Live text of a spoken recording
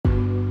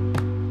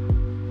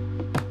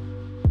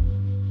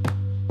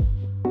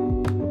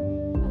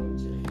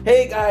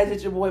Hey guys,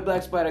 it's your boy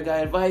Black Spider Guy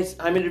Advice.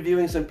 I'm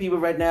interviewing some people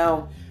right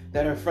now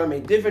that are from a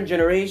different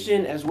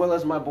generation, as well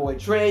as my boy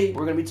Trey.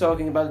 We're going to be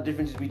talking about the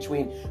differences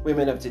between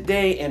women of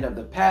today and of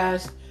the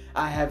past.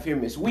 I have here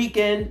Miss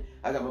Weekend.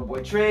 I got my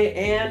boy Trey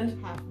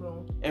and Half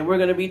Moon. And we're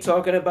going to be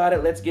talking about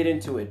it. Let's get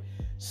into it.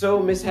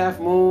 So, Miss Half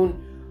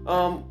Moon,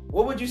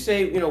 what would you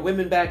say,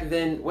 women back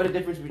then, what a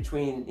difference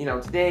between,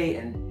 today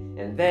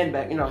and then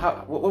back,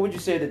 what would you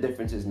say the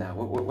difference is now?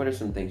 What are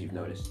some things you've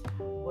noticed?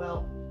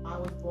 Well, I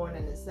was born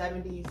in the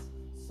 70s,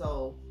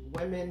 so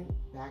women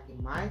back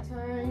in my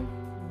time,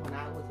 when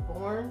I was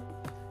born,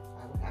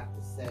 I would have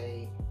to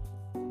say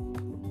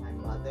my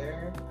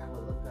mother. I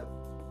would look up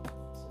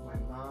to my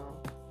mom.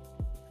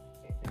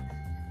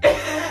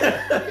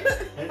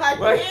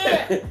 I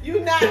can't.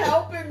 You're not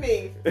helping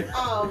me.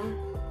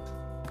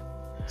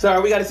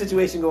 Sorry, we got a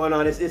situation going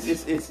on.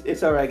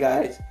 It's all right,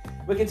 guys.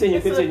 But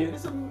continue.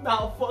 It's a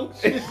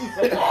malfunction.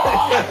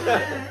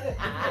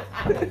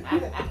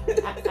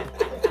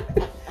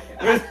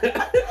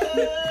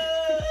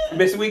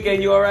 Miss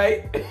Weekend, you all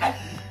right?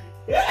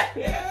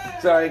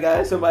 Sorry,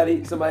 guys.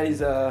 Somebody's smoking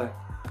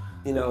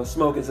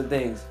some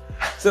things.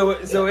 So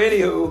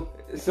anywho.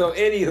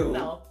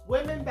 No,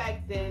 women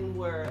back then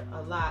were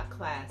a lot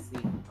classy.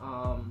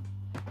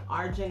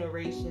 Our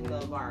generation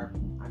of our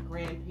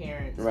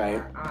grandparents, right,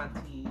 our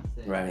aunties,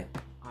 and right,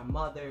 our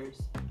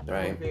mothers,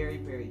 right, were very,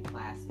 very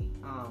classy.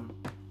 How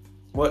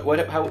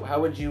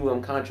would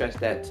you contrast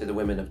that to the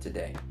women of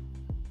today?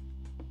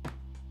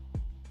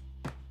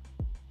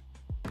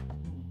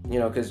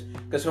 Because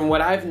from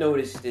what I've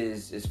noticed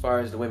is, as far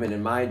as the women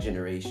in my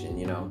generation,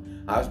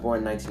 I was born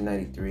in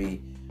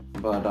 1993,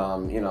 but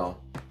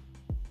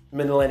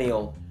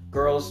millennial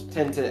girls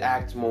tend to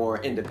act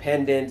more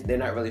independent. They're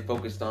not really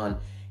focused on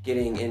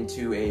getting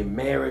into a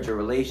marriage or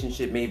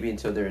relationship maybe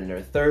until they're in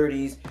their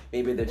 30s,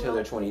 maybe until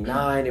they're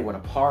 29. They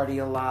want to party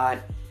a lot.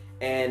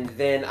 And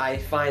then I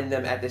find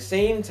them at the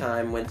same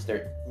time, once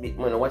they're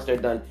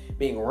done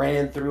being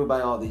ran through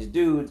by all these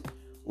dudes,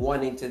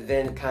 wanting to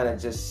then kind of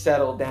just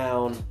settle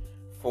down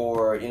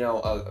for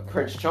a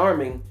Prince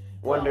Charming,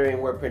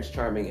 wondering where Prince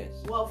Charming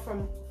is. Well,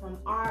 from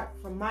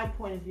my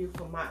point of view,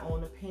 from my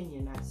own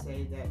opinion, I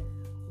say that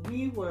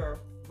we were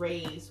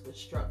raised with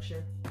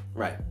structure.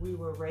 Right. We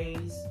were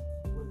raised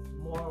with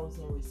morals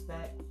and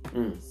respect.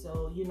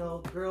 So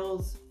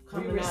girls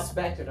coming up. We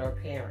respected our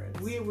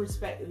parents. We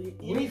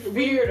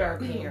feared our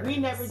parents. We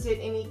never did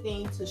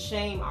anything to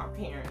shame our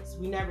parents.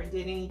 We never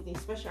did anything,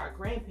 especially our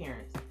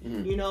grandparents.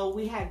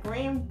 We had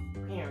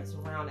grandparents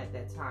around at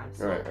that time.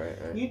 So right.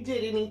 You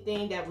did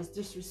anything that was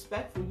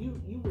disrespectful,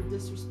 you were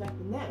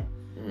disrespecting them.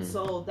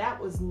 So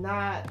that was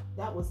not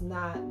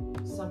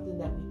something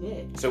that we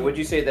did. So would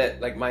you say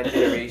that like my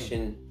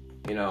generation,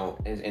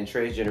 and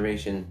Trey's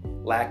generation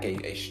lack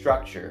a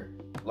structure,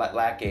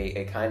 lack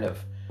a kind of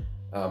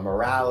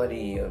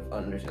morality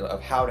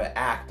of how to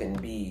act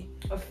and be?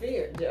 A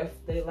fear.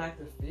 They lack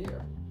the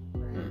fear.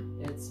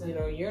 Right? It's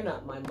you're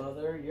not my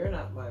mother. You're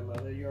not my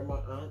mother. You're my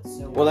aunt.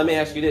 So well, let me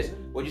ask you this: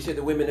 would you say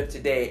the women of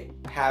today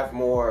have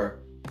more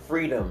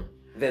freedom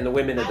than the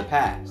women of the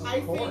past?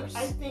 I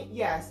think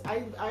yes.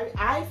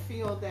 I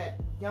feel that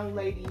young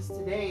ladies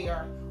today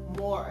are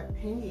more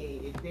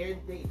opinionated.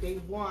 They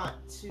want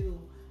to.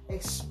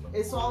 It's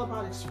all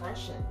about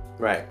expression.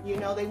 Right.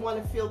 They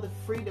want to feel the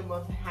freedom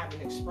of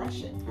having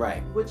expression.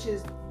 Right. Which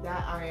is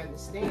that I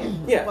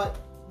understand. Yeah.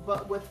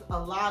 But with a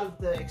lot of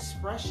the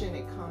expression,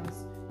 it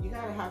comes. You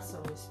gotta have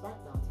some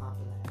respect on top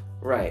of that.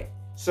 Right.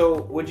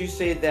 So would you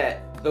say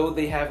that though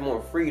they have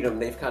more freedom,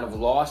 they've kind of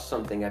lost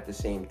something at the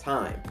same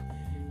time?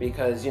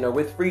 Because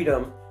with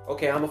freedom,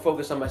 okay, I'm gonna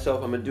focus on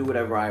myself. I'm gonna do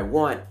whatever I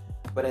want.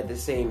 But at the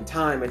same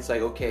time, it's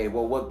like, okay,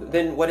 well,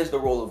 what is the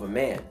role of a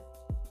man?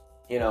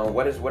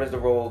 What is the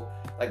role?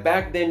 Like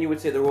back then, you would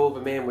say the role of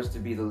a man was to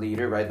be the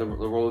leader, right? The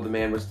role of the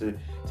man was to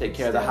take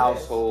care of the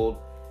household.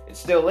 It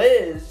still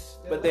is,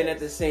 but then at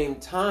the same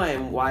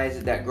time, why is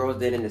it that girls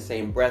then in the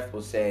same breath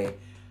will say,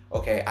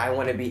 okay, I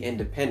want to be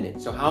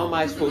independent. So how am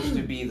I supposed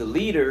to be the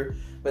leader,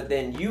 but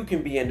then you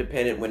can be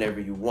independent whenever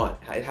you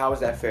want? How is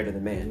that fair to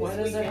the man? Why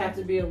does there have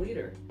to be a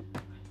leader?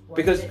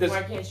 Why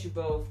can't you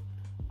both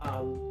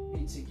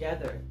be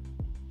together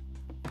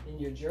in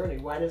your journey?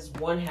 Why does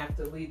one have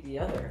to lead the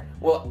other?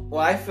 Well,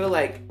 I feel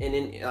like in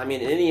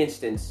any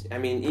instance,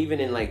 even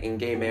in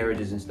gay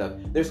marriages and stuff,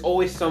 there's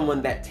always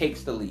someone that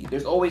takes the lead.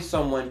 There's always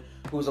someone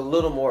who's a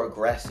little more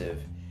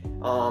aggressive.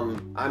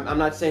 I'm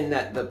not saying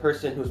that the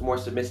person who's more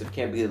submissive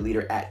can't be the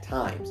leader at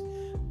times,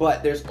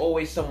 but there's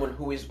always someone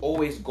who is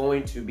always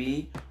going to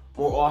be,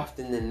 more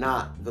often than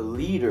not, the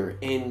leader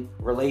in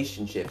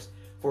relationships.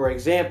 For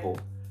example,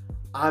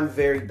 I'm a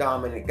very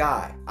dominant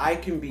guy. I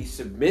can be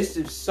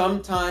submissive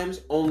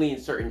sometimes, only in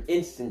certain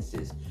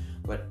instances.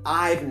 But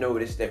I've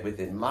noticed that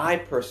within my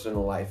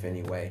personal life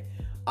anyway,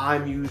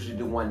 I'm usually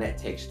the one that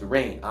takes the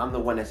reign. I'm the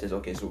one that says,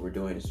 okay, so what we're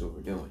doing is what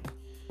we're doing.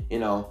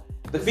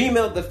 The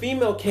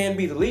female can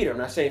be the leader. I'm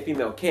not saying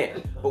female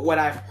can't. But what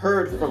I've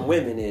heard from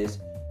women is,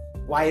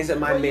 why isn't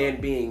my man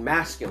being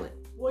masculine?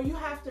 Well, you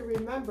have to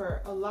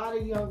remember, a lot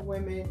of young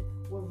women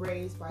were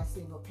raised by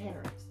single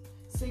parents.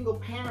 single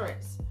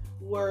parents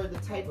were the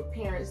type of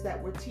parents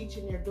that were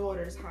teaching their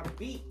daughters how to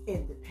be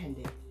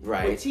independent.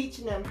 Right. We're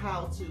teaching them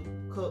how to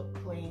cook,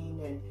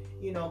 clean,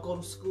 and go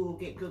to school,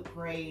 get good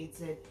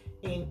grades,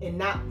 and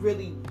not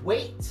really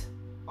wait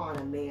on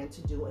a man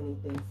to do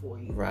anything for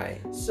you. Right.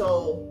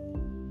 So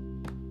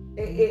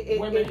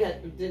women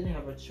didn't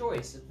have a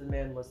choice. If the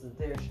man wasn't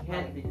there, she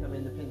had to become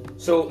independent.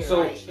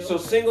 So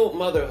single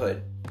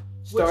motherhood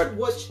start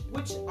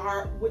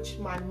which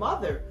my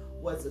mother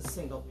was a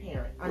single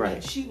parent. I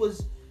mean, she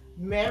was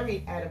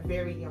married at a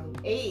very young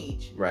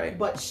age, right?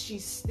 But she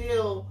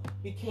still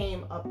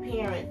became a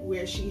parent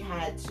where she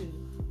had to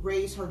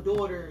raise her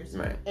daughters,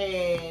 right?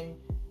 And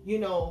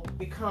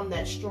become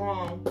that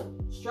strong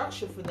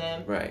structure for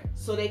them, right?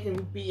 So they can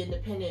be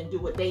independent and do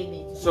what they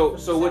need to do.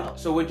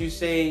 So would you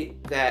say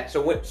that?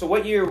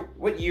 What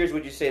years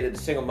would you say that the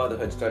single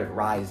motherhood started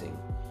rising?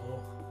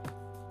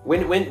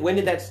 When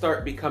did that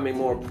start becoming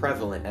more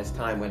prevalent as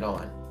time went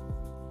on?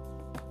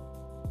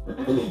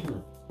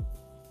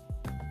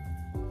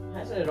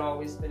 Hasn't it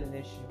always been an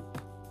issue?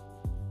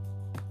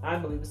 I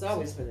believe it's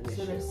always been an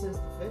issue. Since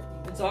the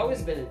 50s. It's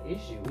always been an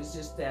issue. It's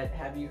just that,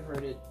 have you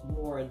heard it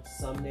more in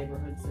some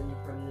neighborhoods than you've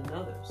heard it in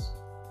others?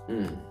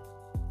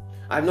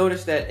 I've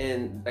noticed that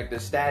in the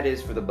stat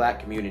is for the black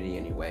community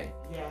anyway,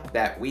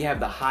 that we have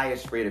the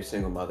highest rate of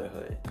single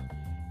motherhood.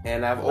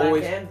 And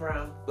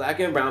black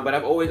and brown, but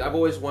I've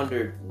always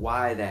wondered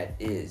why that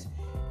is.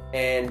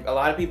 And a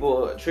lot of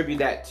people attribute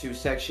that to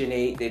Section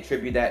 8. They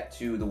attribute that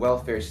to the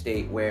welfare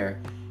state, where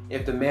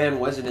if the man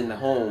wasn't in the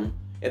home,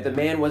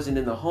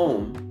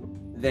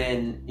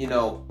 then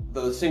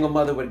the single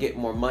mother would get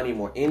more money,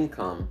 more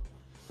income.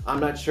 I'm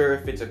not sure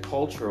if it's a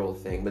cultural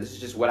thing, but this is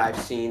just what I've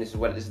seen. This is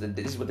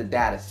what the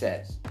data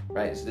says,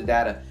 right? This is the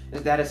data. This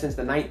is data since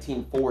the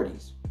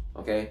 1940s.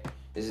 Okay,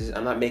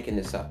 I'm not making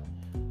this up.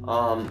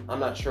 I'm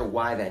not sure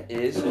why that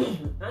is.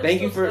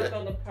 Thank you for stuck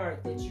on the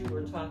part that you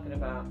were talking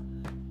about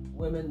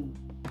women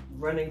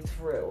running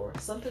through or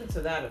something to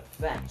that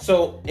effect.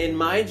 So in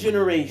my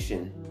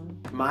generation,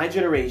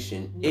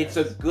 it's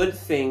a good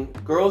thing.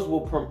 Girls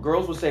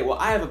will say, "Well,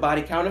 I have a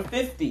body count of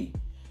 50,"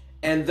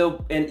 and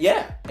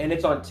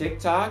it's on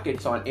TikTok,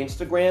 it's on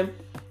Instagram.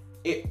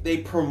 They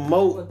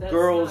promote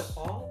girls.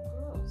 Not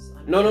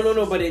all girls.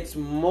 No, but it's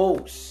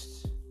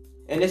most.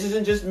 And this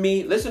isn't just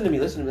me. Listen to me.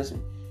 This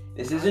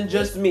isn't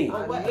just me.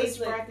 What age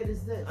bracket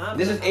is this?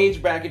 This is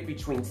age bracket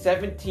between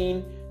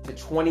 17 to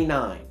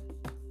 29.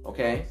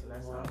 Okay. So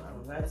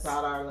that's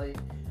out our league.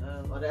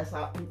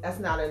 That's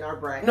not in our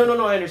bracket.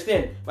 No, I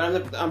understand,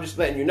 but I'm just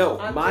letting you know.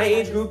 My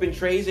age group and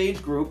Trey's age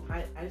group.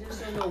 I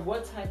just don't know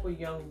what type of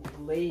young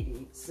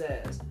lady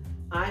says,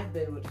 "I've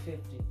been with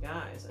 50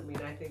 guys." I mean,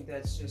 I think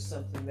that's just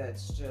something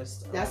that's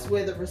just. That's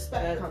where the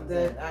respect comes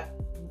in.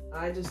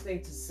 I just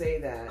think to say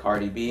that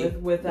Cardi B,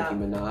 without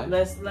Nicki Minaj.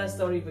 Let's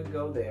don't even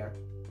go there.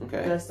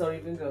 Okay. Let's don't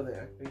even go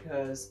there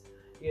because.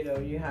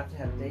 You have to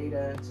have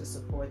data to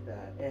support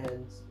that,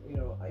 and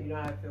how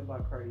I feel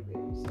about Cardi B,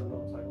 so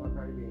don't talk about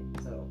Cardi B.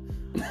 So,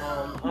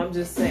 I'm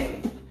just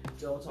saying,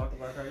 don't talk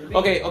about Cardi B.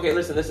 Okay,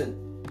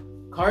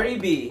 listen. Cardi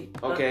B,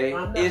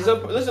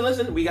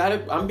 listen.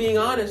 I'm being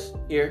honest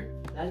here.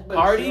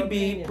 Cardi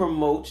B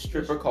promotes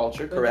stripper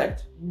culture,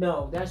 correct?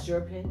 No, that's your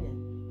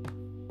opinion.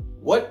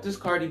 What does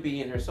Cardi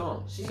B in her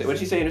song? What does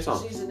she say in her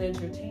song? She's an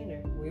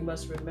entertainer. We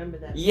must remember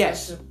that.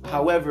 Yes.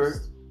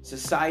 However,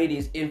 society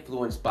is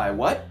influenced by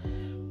what?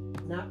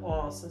 Not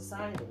all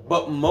society.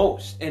 But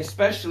most, and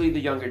especially the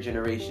younger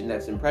generation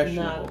that's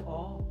impressionable. Not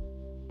all.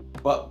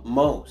 But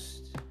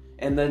most.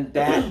 And then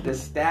the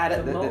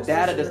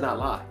data does not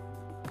lie.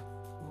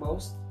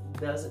 Most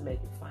doesn't make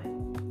it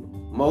fine.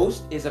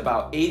 Most is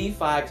about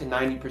 85 to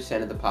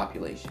 90% of the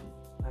population.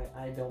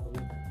 I don't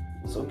believe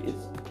that. So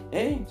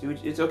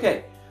it's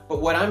okay. But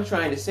what I'm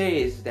trying to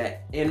say is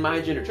that in my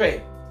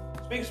generation,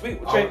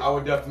 Speak. I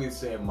would definitely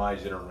say in my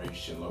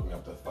generation, looking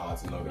up the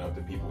thoughts and looking up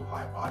the people with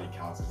high body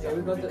counts, it's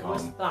definitely become.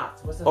 What's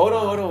thoughts? Hold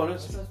on.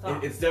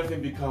 It's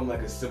definitely become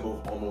like a symbol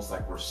of almost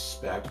like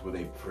respect, where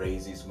they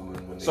praise these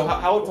women when they. So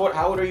how old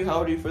are you? How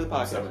old are you for the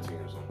podcast? I'm 17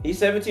 years old. He's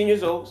 17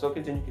 years old. So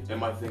continue. And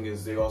my thing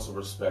is, they also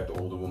respect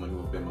older women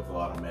who have been with a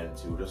lot of men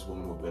too. Just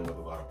women who have been with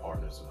a lot of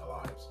partners in their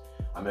lives.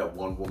 I met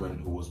one woman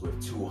who was with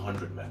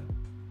 200 men.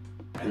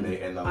 I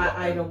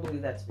don't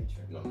believe that to be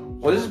true. No.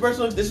 Well, this is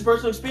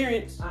personal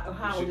experience.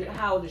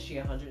 How old is she?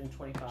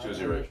 125. She was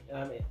your age.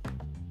 I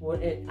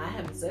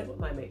haven't said what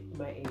my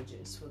age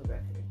is for the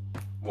record.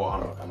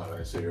 Well, I'm not going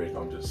to say your age,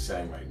 but I'm just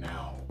saying right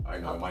now. I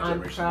know my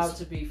generation. I'm proud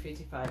to be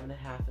 55 and a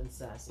half and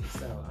sassy,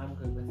 so I'm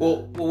good with that.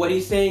 Well, what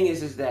he's saying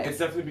is that it's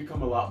definitely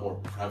become a lot more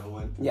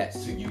prevalent.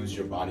 Yes. To use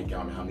your body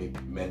count and how many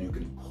men you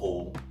can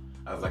pull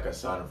as like a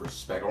sign of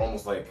respect, or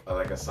almost like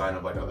a sign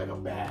of like a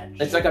badge.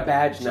 It's like a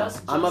badge now.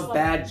 I'm a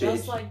bad bitch.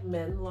 Just like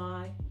men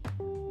lie,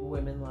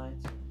 women lie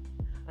too.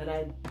 And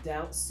I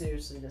doubt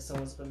seriously that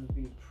someone's going to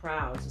be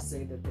proud to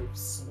say that they've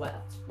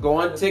slept. Go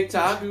on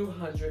TikTok.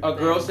 200 A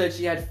girl men. said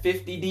she had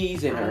 50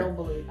 D's in I her. don't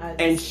believe.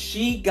 And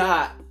she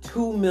got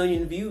 2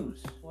 million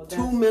views. Well,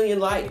 2 million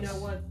You likes. know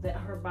what? That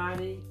her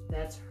body.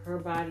 That's her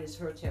body. Is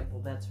her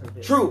temple. That's her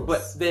business. True,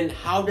 but then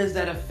how does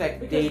that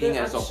affect Because dating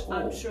there- as a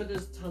I'm whole? sure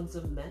there's tons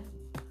of men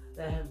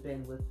that have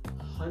been with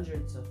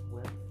hundreds of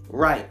women.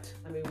 Right.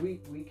 I mean,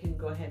 we can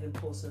go ahead and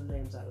pull some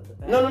names out of the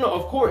bag. No,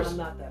 of course. I'm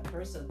not that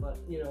person, but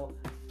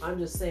I'm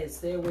just saying,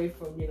 stay away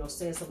from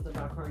saying something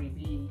about Cardi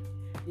B,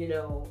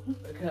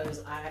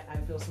 because I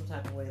feel some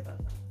type of way about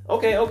that.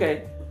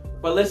 Okay.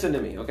 But listen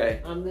to me, okay?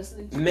 I'm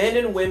listening to Men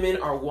and women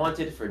are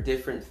wanted for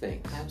different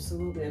things.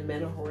 absolutely, and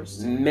men are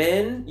horses.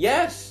 Men,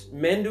 yes,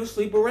 men do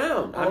sleep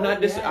around. I'm not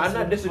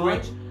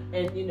disagreeing.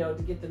 And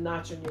to get the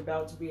notch on your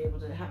belt to be able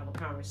to have a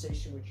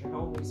conversation with your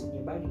homies and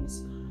your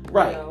buddies.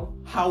 Right. You know,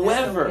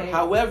 However,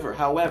 that's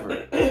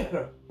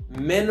okay.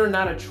 men are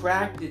not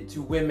attracted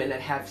to women that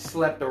have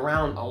slept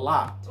around a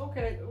lot.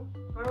 Okay,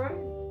 all right.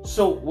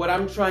 So what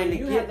I'm trying to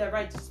You get have that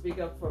right to speak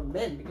up for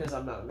men because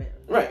I'm not a man.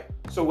 right.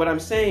 So what I'm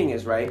saying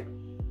is, right,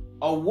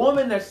 a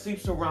woman that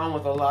sleeps around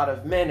with a lot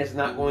of men is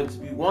not going to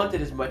be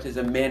wanted as much as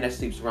a man that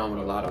sleeps around with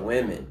a lot of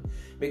women.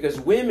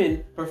 Because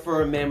women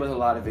prefer a man with a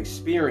lot of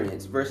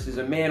experience versus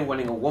a man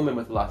wanting a woman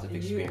with lots of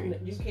experience.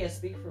 You can't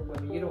speak for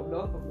women. You don't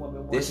know if a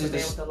woman wants This a is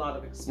man the- with a lot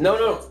of experience.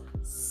 No.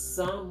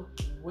 Some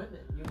women,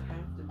 you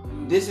have to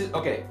be. This is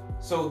okay.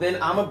 So then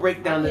I'm gonna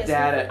break down the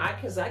data.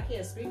 Because I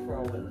can't speak for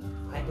all women.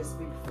 I can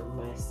speak for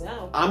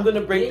myself. I'm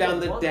gonna break Being a down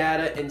the woman.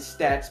 data and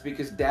stats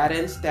because data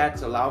and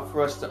stats allow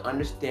for us to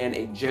understand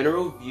a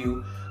general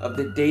view of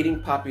the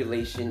dating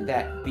population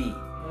that be.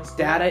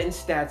 Data and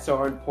stats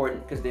are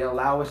important because they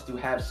allow us to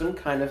have some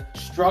kind of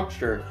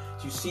structure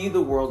to see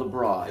the world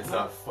abroad. It's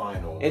not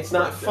final. It's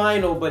not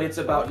final, but it's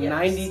about Oh, yes.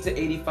 90 to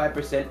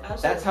 85%.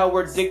 Absolutely. That's how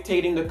we're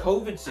dictating the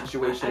COVID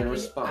situation in I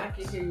response.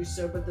 can hear you,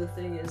 sir, but the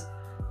thing is,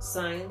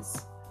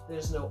 science,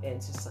 there's no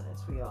end to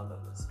science. We all know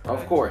this. Of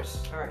correct?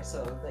 course. All right,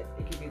 so it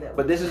could be that.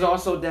 But this is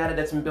also data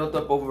that's been built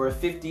up over a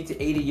 50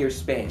 to 80 year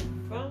span.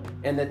 Fine.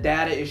 And the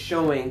data is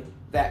showing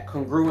that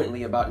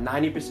congruently, about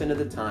 90% of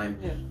the time,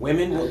 Yeah.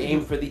 women will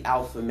aim for the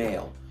alpha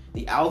male.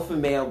 The alpha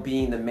male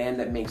being the man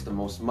that makes the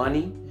most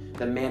money,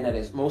 the man that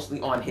is mostly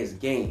on his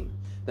game.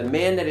 The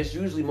man that is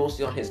usually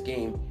mostly on his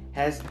game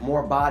has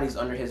more bodies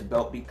under his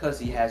belt because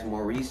he has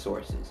more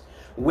resources.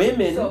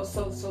 Women,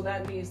 So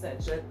that means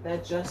that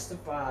that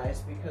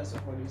justifies, because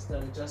of what he's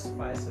done, it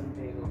justifies him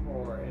being a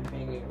whore and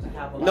being able to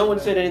have a lot no of one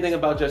said women. anything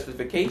about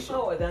justification.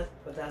 Oh,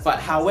 that's. But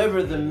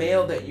however, the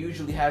male that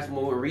usually has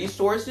more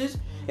resources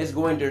is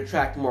going to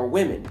attract more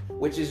women,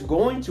 which is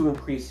going to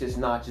increase his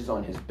notches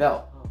on his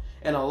belt.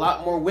 And a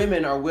lot more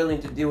women are willing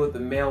to deal with the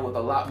male with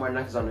a lot more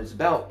notches on his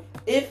belt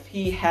if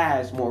he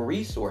has more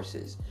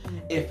resources.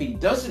 If he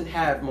doesn't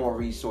have more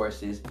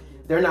resources,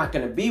 they're not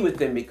going to be with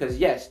him because,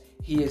 yes,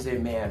 he is a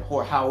man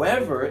whore.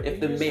 However, if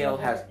the male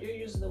has... You're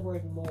using the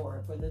word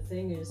more, but the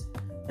thing is,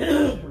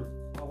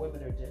 all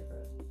women are different.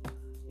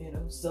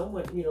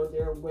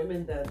 There are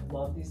women that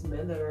love these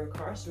men that are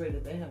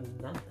incarcerated. They have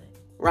nothing.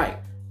 Right.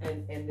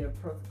 And they're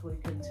perfectly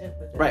content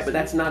with that. Right, but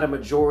that's not a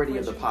majority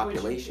of the But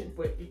population.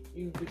 But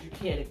you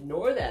can't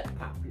ignore that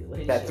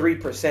population. That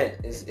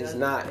 3% is It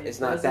not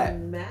that.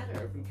 doesn't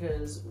matter,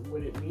 because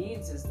what it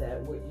means is that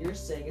what you're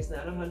saying is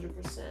not 100%.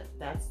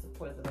 That's the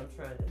point that I'm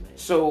trying to make.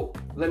 So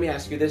let me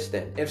ask you this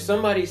then. If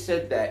somebody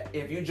said that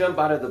if you jump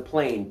out of the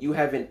plane, you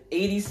have an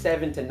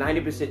 87 to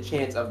 90%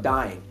 chance of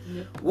dying,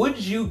 would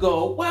you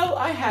go, well,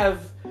 I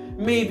have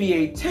maybe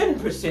a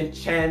 10%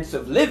 chance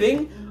of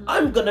living.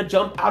 I'm gonna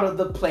jump out of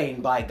the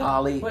plane, by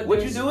golly.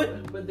 Would you do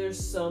it? But there's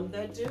some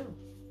that do.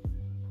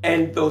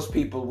 And those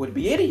people would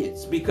be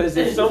idiots, because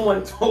if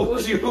someone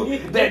told you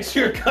that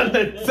you're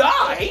gonna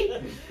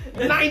die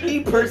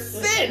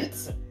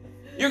 90%,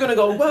 you're gonna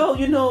go, well,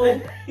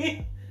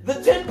 the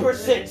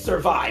 10%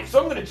 survive,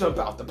 so I'm gonna jump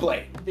out the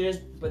plane.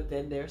 But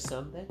then there's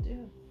some that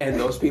do. And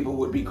those people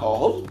would be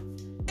called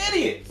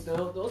idiots.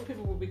 No, those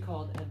people will be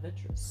called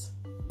adventurous.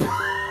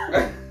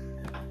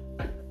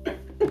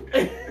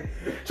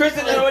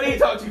 Tristan, I need to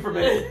talk to you for a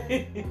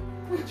minute.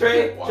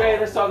 Trey,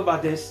 let's talk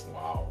about this.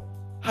 Wow.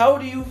 How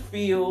do you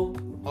feel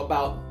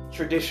about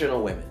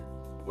traditional women?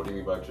 What do you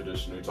mean by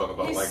traditional? You talking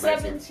about He's like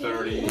 17.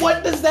 1930s?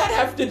 What does that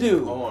have to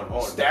do? Hold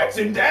on. Stats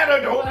and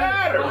data don't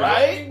matter, What do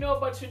right? you know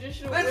about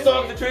traditional Let's women?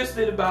 talk to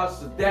Tristan about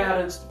some data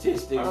and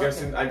statistics.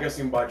 I'm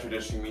guessing by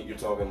tradition you mean you're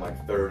talking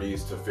like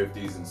 30s to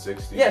 50s and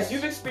 60s. Yes,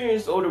 you've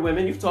experienced older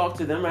women. You've talked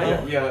to them,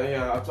 right?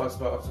 Yeah. I've talked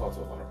about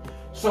it.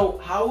 So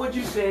how would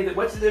you say that?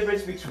 What's the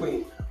difference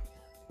between?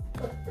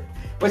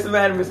 What's the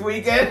matter, Miss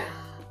Weekend?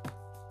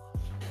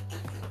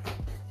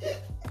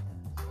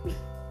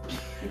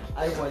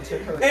 I want to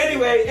hurt.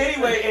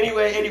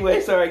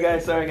 Anyway. Sorry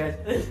guys.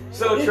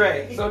 So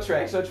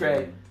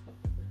Trey.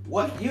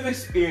 What you've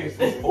experienced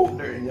with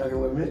older and younger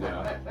women?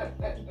 Yeah.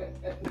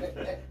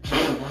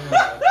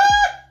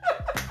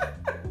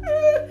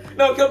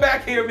 No, come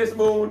back here, Miss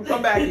Moon.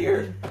 Come back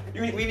here.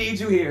 We need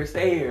you here.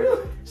 Stay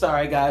here.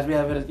 Sorry, guys. We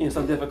have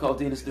some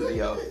difficulty in the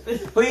studio.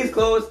 Please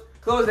close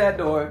that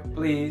door,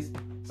 please.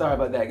 Sorry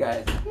about that,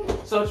 guys.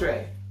 So,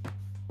 Trey,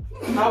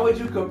 how would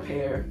you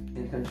compare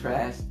and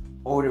contrast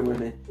older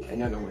women and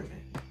younger women?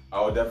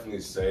 I would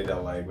definitely say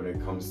that, like, when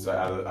it comes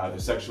to either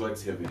sexual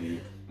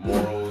activity,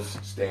 morals,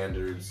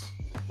 standards,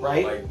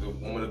 right? Like, the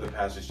women of the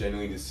past just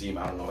genuinely just seem,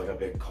 I don't know, like a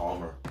bit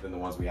calmer than the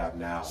ones we have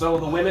now. So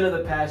the women of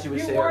the past, you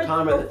would say, are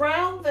calmer. You weren't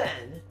around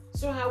then.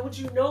 So how would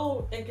you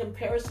know in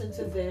comparison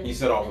to then? He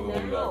said off of the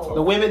women that I talked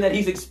the women that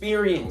he's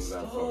experienced.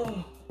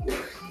 Oh.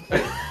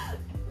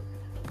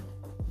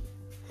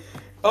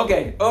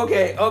 Okay.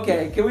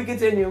 Can we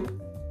continue?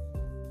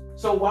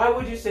 So why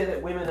would you say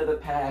that women of the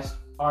past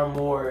are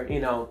more,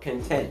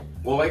 content?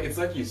 Well, like, it's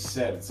like you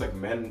said, it's like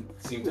men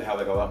seem to have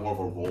like a lot more of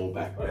a role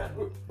back then.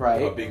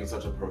 Right. Of being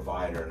such a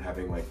provider and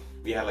having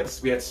we had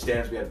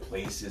standards, we had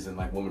places, and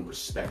like women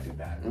respected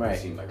that. Right.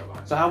 It seemed like a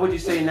lot. So how would you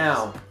say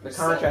now, the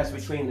contrast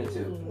between the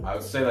two? I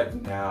would say like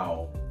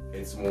now,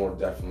 it's more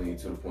definitely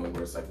to the point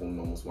where it's like women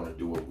almost want to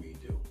do what we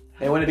do.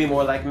 They want to be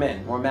more like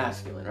men, more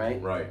masculine,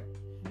 right? Right.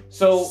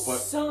 So,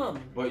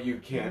 but you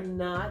can't.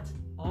 Not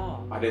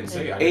all. I didn't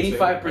say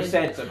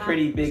 85% is a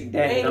pretty big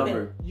dang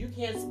number. You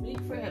can't speak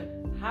for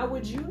him. How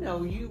would you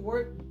know? You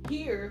weren't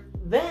here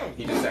then.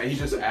 He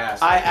just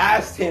asked. I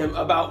asked him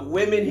about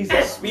women he's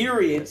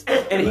experienced,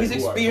 and he's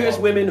experienced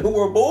women who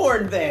were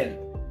born then.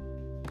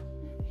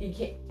 He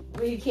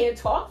can't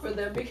talk for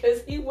them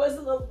because he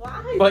wasn't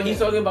alive. But he's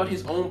talking about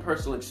his own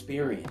personal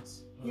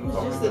experience. He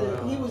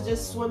was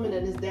just swimming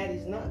in his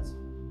daddy's nuts.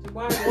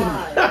 Why?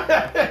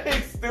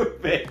 It's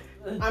stupid.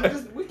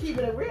 We're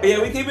keeping it real. Yeah,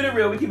 we're keeping it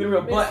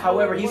real. But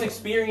however, he's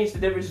experienced the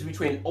differences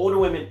between older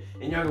women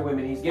and younger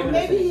women. He's given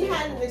us maybe he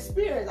had an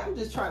experience. I'm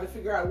just trying to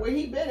figure out where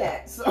he been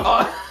at. So.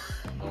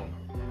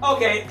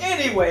 Okay.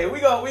 Anyway, we're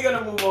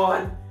gonna move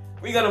on.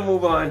 We're gonna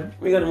move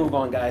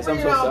on, guys.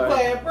 I'm so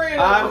sorry. We're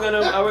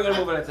gonna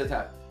move on to the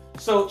top.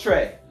 So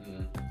Trey,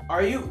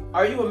 are you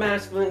a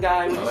masculine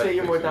guy? Would you say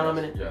you're more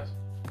dominant? Yes.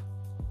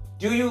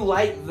 Do you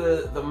like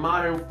the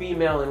modern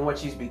female and what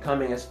she's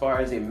becoming as far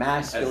as a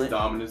masculine? As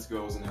dominance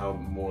goes and how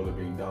more they're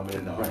being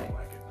dominant, no, I don't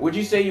like it. Would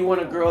you say you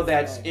want a girl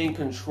that's in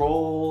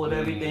control of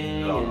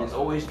everything and is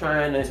always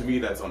trying to... To me,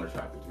 that's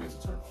unattractive. To me, it's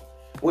a turn off.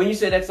 When you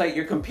say that's like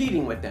you're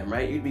competing with them,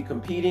 right? You'd be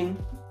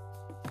competing?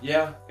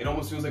 Yeah, it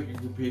almost feels like you're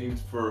competing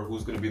for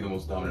who's going to be the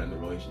most dominant in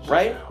the relationship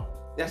right? now.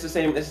 That's the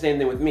same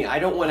thing with me. I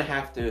don't want to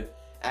have to,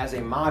 as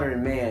a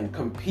modern man,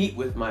 compete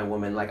with my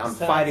woman like I'm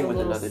fighting with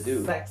another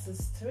dude.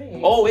 Sexist to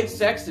me. Oh, it's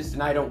sexist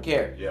and I don't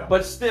care. Yeah.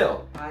 But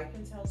still. I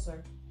can tell,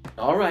 sir.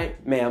 All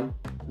right, ma'am.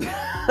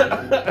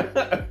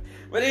 But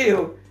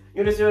anywho, you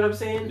understand what I'm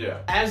saying?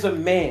 Yeah. As a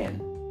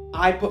man,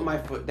 I put my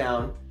foot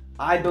down.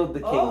 I build the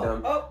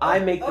kingdom. I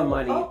make the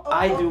money.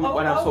 I do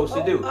what I'm supposed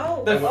to do.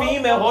 The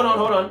female, hold on.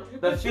 Hold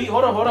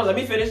on. Let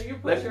me finish. You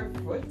put your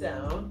foot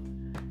down.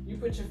 You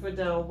put your foot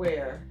down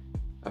where?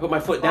 I put my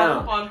foot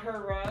down. On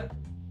her rug?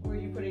 Where are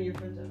you putting your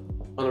foot down?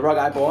 On the rug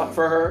I bought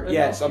for her?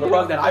 Yes. On the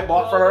rug that I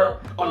bought for her?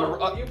 On the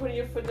rug. You're putting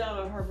your foot down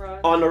on her rug?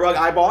 On the rug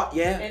I bought?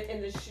 Yeah.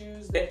 And the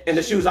shoes? And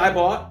the shoes I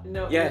bought?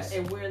 No. Yes.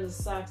 And wearing the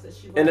socks that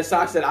she bought? And the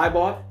socks that I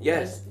bought?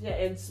 Yes. Yeah,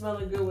 and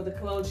smelling good with the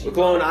clothes she bought?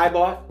 The cologne I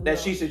bought that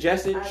she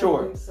suggested? I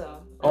Sure. don't think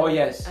so. Oh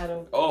yes. I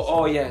don't.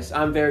 Oh yes.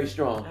 I'm very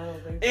strong. I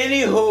don't think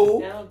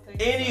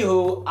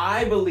Anywho,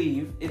 I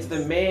believe it's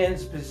the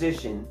man's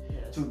position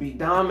to be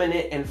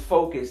dominant and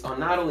focused on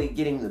not only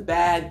getting the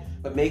bag,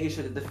 but making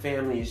sure that the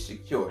family is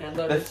secure.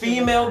 The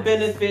female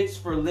benefits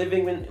for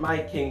living in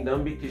my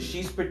kingdom because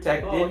she's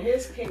protected. Oh,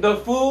 his kingdom. The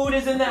food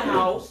is in the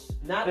house.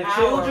 Not the ours.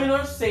 children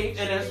are safe,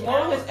 and as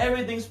long as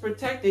everything's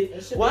protected,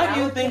 why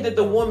do you think that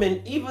the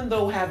woman, even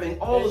though having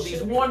all of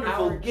these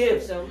wonderful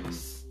gifts,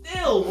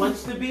 still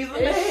wants to be the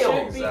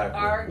male?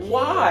 Exactly.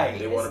 Why?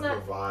 They want to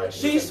provide.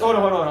 She's hold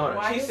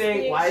on. She's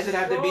saying, why does it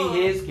have to be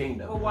his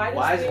kingdom? Why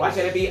can't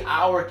it be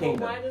our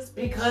kingdom?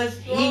 Because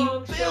he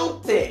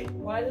built it.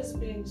 Why does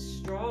being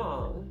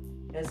strong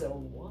as a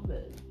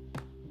woman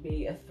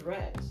be a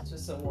threat to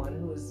someone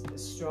who is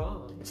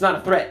strong? It's not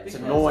a threat. It's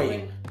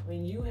annoying.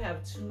 When you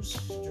have two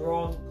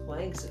strong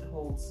planks, it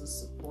holds the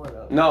support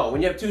up. No,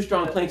 when you have two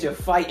strong planks, you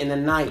fight in the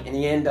night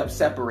and you end up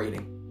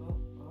separating.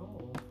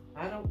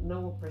 I don't know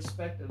what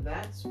perspective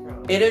that's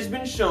from. It has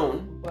been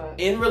shown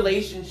in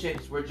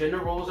relationships where gender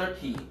roles are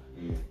key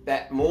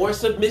that more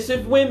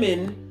submissive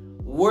women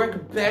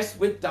work best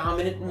with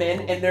dominant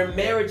men and their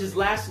marriages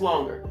last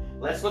longer.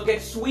 Let's look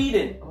at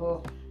Sweden.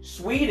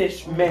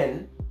 Swedish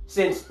men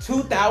since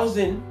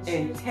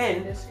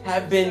 2010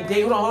 have been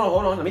dating.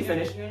 Hold on. Let me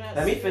finish.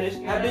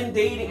 Have been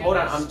dating. Hold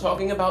on. I'm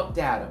talking about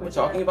data. We're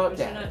talking about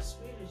data.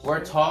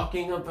 We're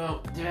talking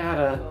about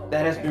data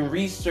that has been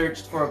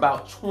researched for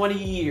about 20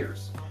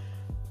 years.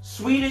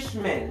 Swedish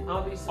men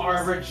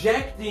are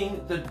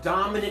rejecting the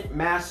dominant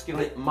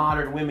masculine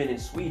modern women in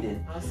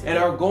Sweden and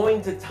are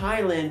going to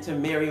Thailand to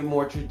marry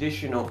more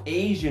traditional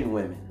Asian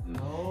women.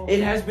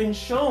 It has been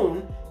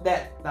shown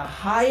that the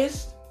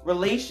highest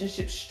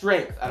relationship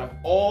strength out of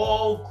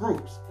all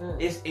groups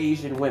is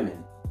Asian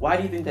women. Why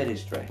do you think that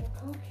is, Trey?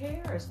 Who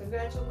cares?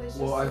 Congratulations.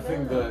 Well, I to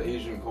think them. the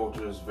Asian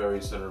culture is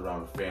very centered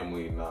around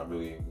family, not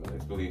really.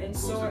 It's really And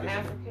so inclusive. are isn't it?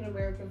 African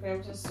American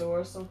families, and so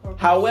are some.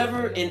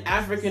 However, in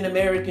African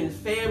American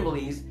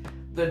families,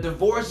 the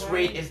divorce Right.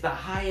 rate is the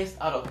highest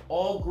out of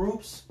all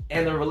groups,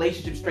 and the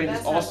relationship strength is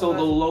that's not also the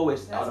about-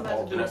 lowest that's out of not all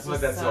the And I groups. feel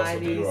like that's also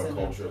due to our Societies and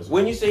culture as well.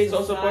 When you say it's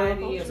also part of our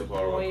Society, culture, It's a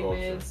part of our culture.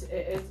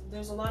 employment,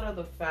 there's a lot of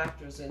other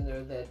factors in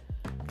there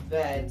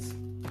that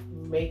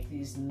make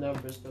these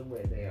numbers the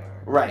way they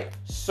are. right?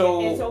 It's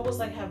So, almost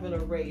like having a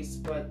race,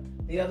 but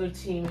the other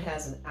team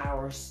has an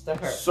hour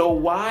start. so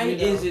why You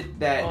know, is it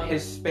that on-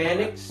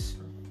 Hispanics,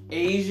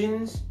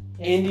 Asians,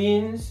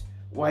 Indians,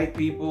 white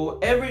people,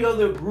 every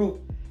other group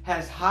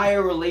has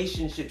higher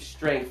relationship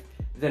strength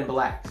than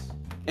blacks?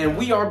 And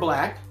we are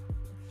black,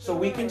 so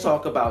we can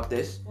talk about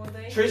this. Well,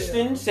 thank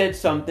Tristan you. said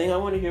something. I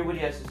want to hear what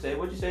he has to say.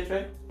 What'd you say,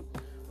 Trey?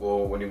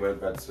 Well, when he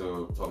went back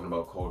to talking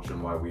about culture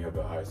and why we have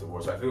the highest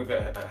divorce, I feel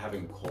like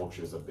having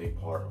culture is a big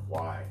part of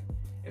why,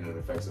 and it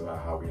affects about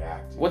how we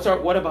act. What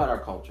about our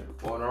culture?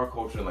 Well, in our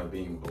culture, like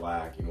being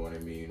black, you know what I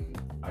mean?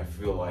 I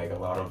feel like a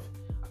lot of,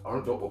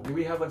 do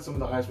we have like some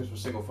of the highest rates for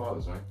single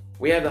fathers, right?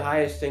 We have the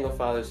highest single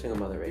father, single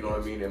mother rate. You know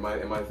what I mean? And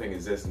my thing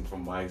is this, and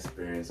from my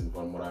experience and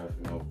from what I've,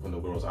 from the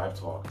girls I've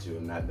talked to,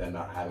 and that they're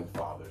not having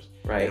fathers.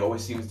 Right. It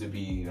always seems to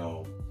be,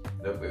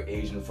 the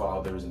Asian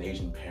fathers and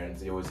Asian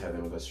parents, they always have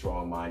them with a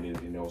strong-minded,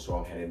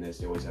 strong-headedness.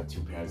 They always have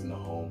two parents in the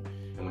home.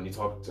 And when you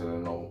talk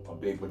to, a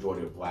big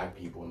majority of black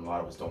people, and a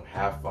lot of us don't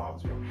have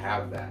fathers, we don't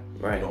have that,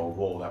 Right.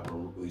 role that we're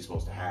really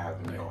supposed to have.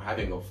 And,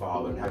 having a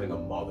father and having a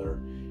mother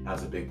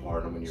has a big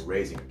part in when you're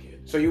raising a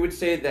kid. So you would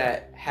say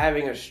that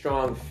having a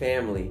strong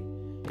family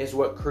is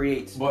what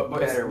creates But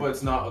better.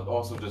 it's not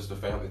also just the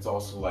family. It's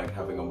also like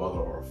having a mother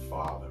or a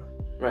father,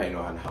 right.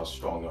 and how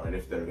strong they are, and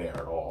if they're there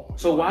at all.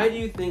 So why do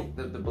you think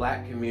that the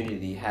black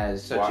community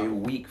has such Why? a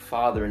weak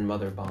father and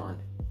mother bond?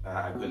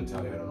 I couldn't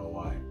tell you. I don't know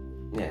why.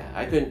 Yeah,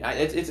 I couldn't.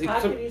 It's How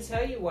can he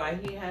tell you why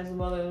he has a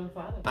mother and a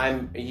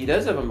father? He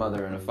does have a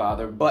mother and a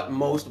father, but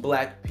most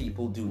black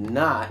people do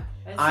not.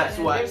 And That's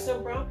why. there's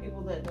some brown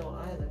people that don't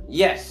either.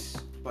 Yes,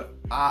 but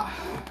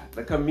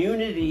the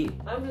community.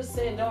 I'm just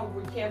saying, no,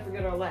 we can't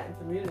forget our Latin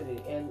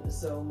community, and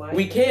so my.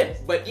 We can't.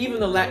 But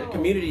even the Latin No.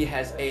 community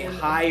has a And-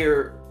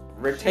 higher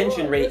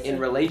retention Sure, rate listen, in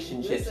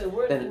relationships listen,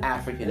 we're- than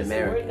African Listen,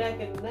 American. We're neck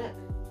and neck.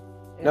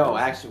 And No,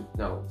 listen, actually,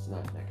 no, it's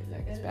not neck and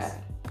neck. It's It's-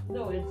 bad,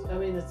 No,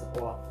 it's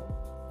awful.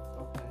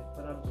 Okay,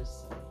 but I'm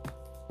just saying.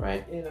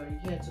 right? You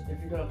can't. If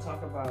you're gonna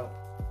talk about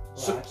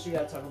blacks, you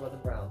gotta talk about the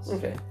browns.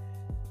 Okay.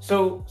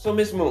 So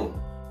Miss Moon,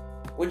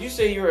 would you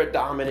say you're a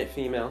dominant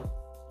female?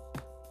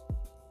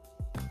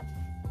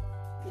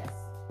 Yes.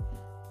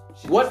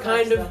 She What just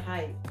kind likes of- the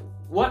hype.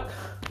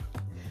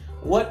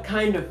 What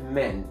kind of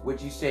men would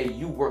you say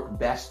you work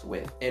best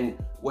with, and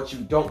what you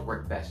don't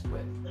work best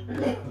with?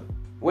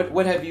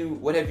 What have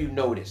you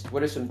noticed?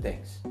 What are some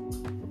things?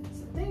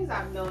 Some things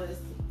I've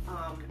noticed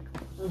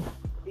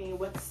being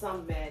with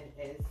some men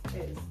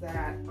is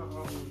that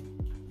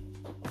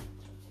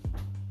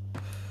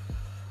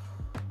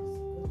it's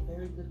a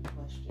very good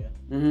question.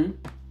 Mm-hmm.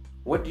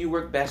 What do you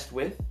work best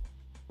with,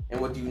 and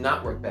what do you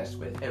not work best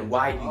with, and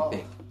why do you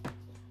think?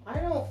 I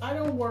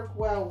don't work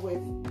well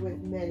with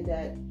men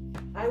that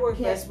I work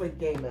Can't- best with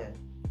gay men.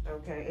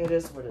 Okay, it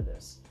is what it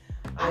is.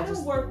 I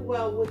don't work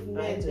well with I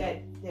men do.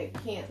 that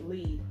can't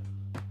lead,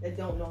 that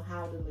don't know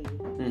how to lead.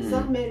 Mhm.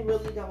 Some men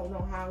really don't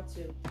know how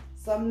to.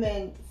 Some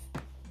men,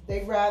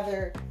 they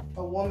rather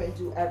a woman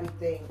do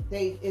everything.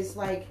 It's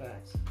like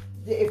Facts.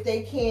 if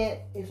they can't,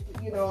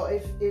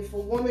 if a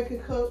woman can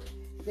cook,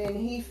 then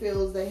he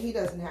feels that he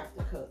doesn't have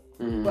to cook.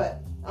 Mhm.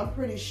 But I'm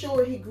pretty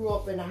sure he grew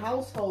up in a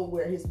household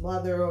where his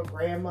mother or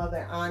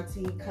grandmother,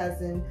 auntie,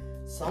 cousin,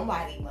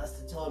 somebody must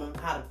have told him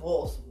how to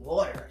boil some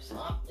water or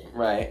something.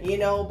 Right. But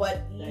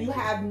Thank you you.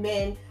 have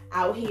men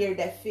out here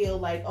that feel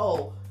like,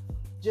 oh,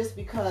 just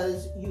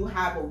because you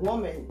have a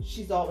woman,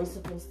 she's always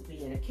supposed to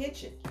be in the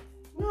kitchen.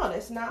 No,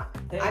 that's not.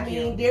 Thank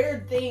you. mean, there are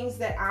things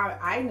that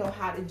I know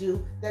how to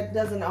do that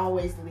doesn't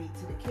always lead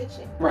to the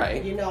kitchen. Right. I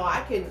can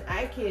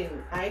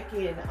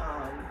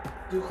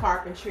do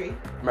carpentry.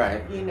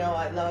 Right.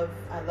 I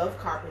love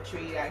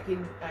carpentry. I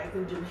can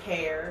do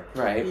hair.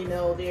 Right.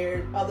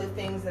 There are other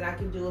things that I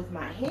can do with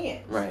my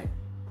hands. Right.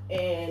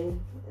 And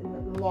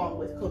along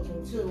with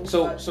cooking too.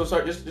 So but-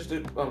 sorry. Just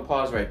to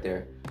pause right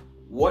there.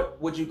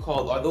 What would you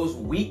call? Are those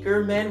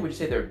weaker men? Would you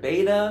say they're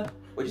beta?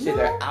 Would you say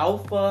they're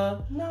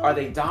alpha? no. Are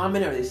they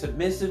dominant? Are they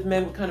submissive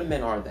men? What kind of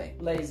men are they?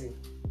 Lazy.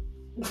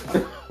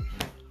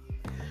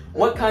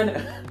 What kind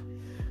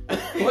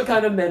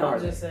of men are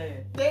I'm they? just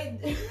saying.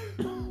 They,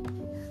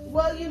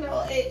 well,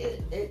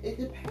 it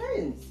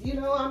depends.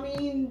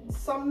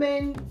 Some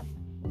men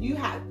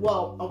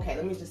okay,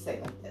 let me just say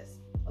like this.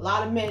 A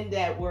lot of men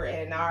that were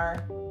in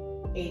our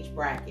age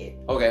bracket,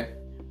 Okay.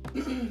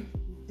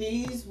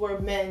 these were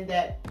men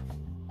that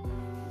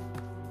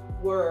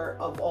were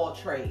of all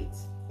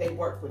trades. They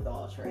worked with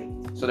all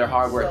trades. So they're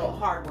hardworking. So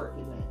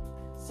hardworking men.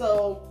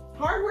 So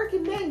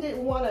hardworking men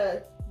didn't want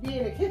to be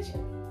in the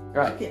kitchen.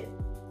 Right. Cooking.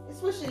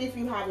 Especially if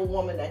you have a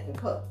woman that can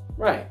cook.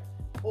 Right.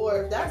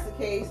 Or if that's the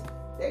case,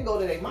 they go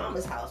to their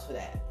mama's house for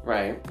that.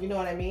 Right. You know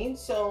what I mean?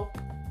 So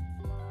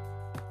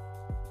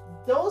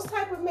those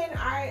type of men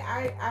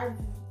I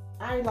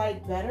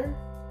like better.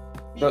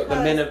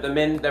 The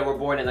men that were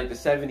born in like the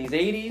 70s,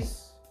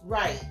 80s.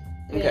 Right.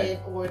 Okay.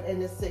 Or in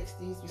the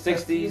 60s.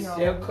 60s. You know,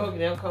 They'll cook,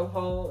 they'll come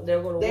home,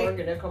 they'll go to work,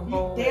 and they'll come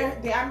home.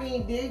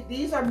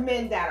 These are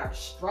men that are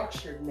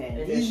structured men.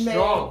 And These they're men,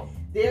 strong.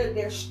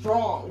 They're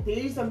strong.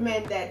 These are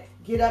men that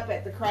get up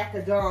at the crack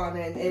of dawn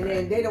and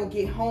then they don't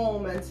get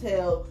home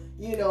until,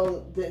 you know,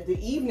 the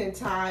evening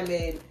time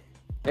and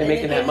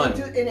making that money.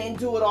 And then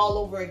do it all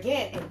over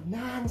again and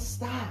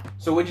nonstop.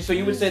 So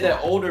you would say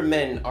that older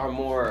men are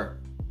more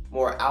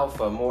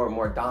alpha,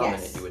 more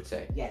dominant, Yes. you would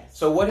say. Yes.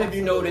 So what have Absolutely.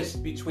 you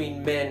noticed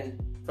between men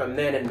from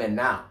then and men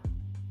now?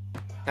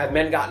 Have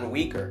men gotten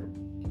weaker?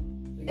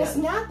 It's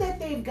not that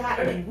they've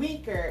gotten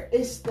weaker,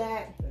 it's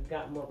that They've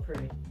gotten more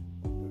pretty.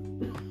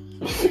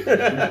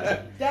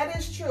 that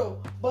is true.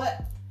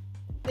 But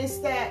it's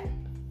that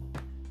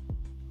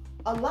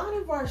a lot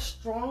of our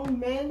strong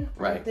men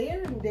are Right.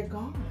 there and they're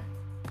gone.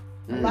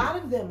 A Mm. lot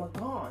of them are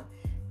gone.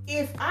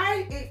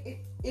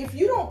 If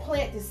you don't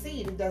plant the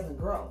seed, it doesn't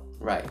grow.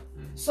 Right.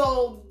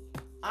 So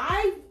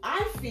I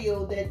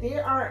feel that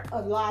there aren't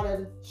a lot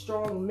of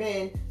strong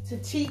men to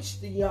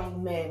teach the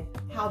young men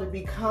how to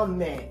become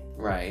men.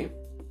 Right.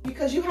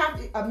 Because you have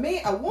to,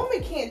 a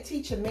woman can't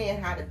teach a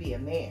man how to be a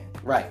man.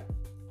 Right.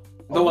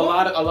 Though a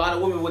lot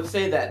of women would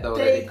say that though,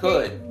 that they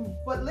could.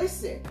 But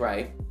listen,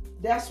 Right.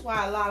 that's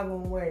why a lot of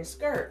them wearing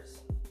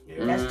skirts.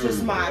 Yeah. That's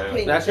just my Yeah.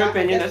 opinion. That's your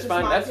opinion. That's just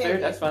fine. my That's fair.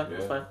 opinion. That's fine. Yeah.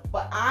 That's fine.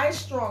 But I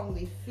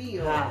strongly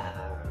feel. I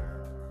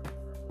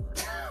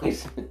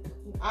just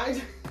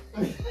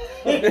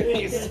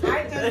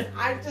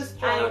I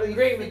strongly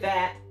agree with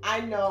that.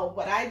 I know,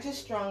 but I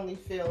just strongly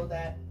feel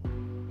that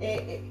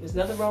There's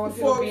nothing wrong with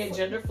people being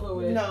gender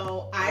fluid.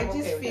 No, I I'm okay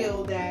just with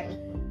feel that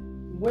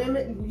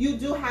women, you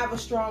do have a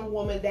strong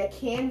woman that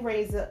can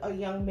raise a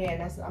young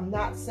man. I'm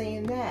not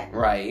saying that,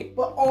 Right.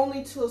 but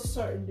only to a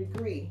certain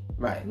degree.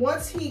 Right.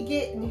 Once he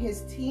get in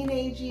his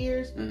teenage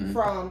years, Mhm.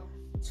 from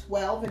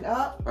 12 and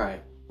up,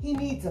 Right. he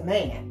needs a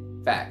man.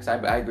 Facts. I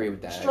agree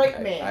with that.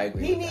 Straight man. I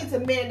agree. He with needs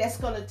that. a man that's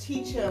gonna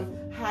teach him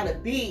how to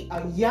be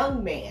a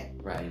young man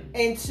Right.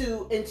 and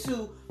to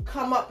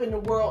come up in the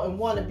world and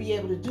want to be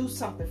able to do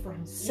something for You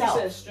himself.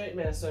 said straight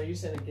man, so you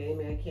said a gay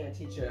man can't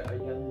teach a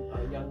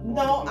young boy.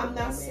 No, to be I'm a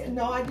not. man?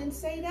 No, I didn't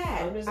say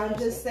that. I'm just I'm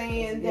asking. just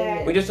saying It's a gay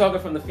that. We're just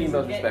talking from the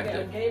female A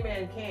perspective. gay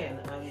man can.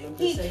 I'm He just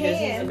saying 'cause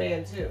he's can. a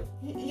man too.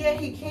 Yeah,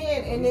 he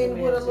can, and He's a then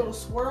man with a too. little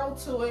swirl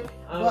to it.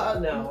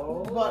 But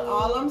No. But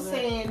all I'm No.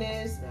 saying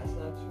is, That's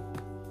not true.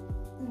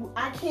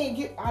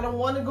 I don't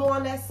want to go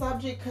on that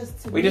subject because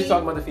to We me, just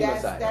talking about the female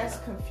side That's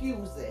right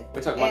confusing.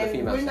 We're talking about the And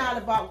female we're side. not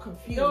about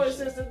confusion. No, it's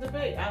just a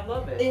debate. I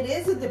love it. It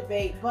is a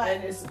debate, but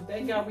And it's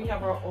thank God we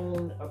have our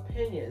own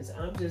opinions.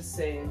 I'm just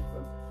saying,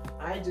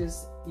 I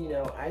just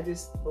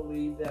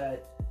believe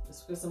that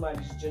just because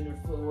somebody's gender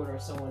fluid or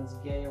someone's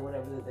gay or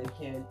whatever, that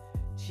they can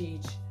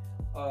teach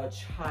a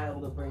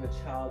child or bring a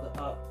child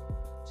up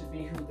to be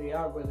who they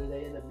are, whether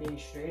they end up being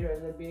straight or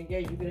end up being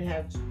gay. You can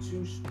have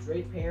two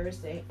straight parents,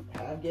 they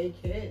have gay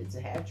kids,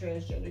 have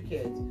transgender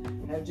kids,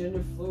 have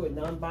gender fluid,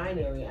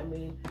 non-binary. I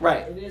mean,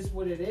 Right. it is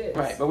what it is.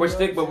 Right. But You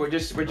know we're what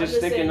just I'm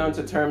sticking saying?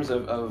 onto terms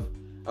of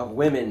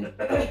women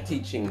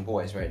teaching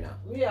boys right now.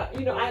 Yeah,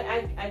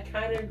 I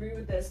kind of agree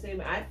with that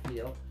statement. I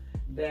feel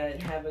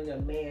that having a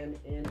man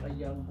in a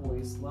young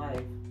boy's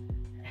life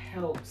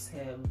helps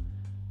him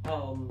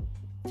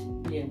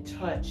be in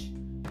touch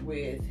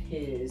with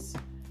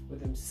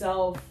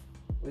himself,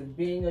 with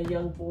being a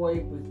young boy,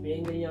 with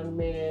being a young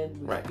man,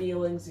 with Right.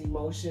 feelings,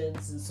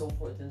 emotions, and so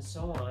forth and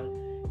so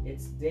on.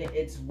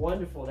 It's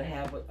wonderful to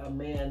have a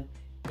man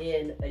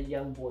in a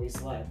young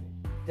boy's life,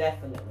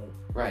 definitely.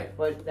 Right.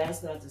 But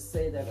that's not to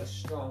say that a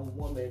strong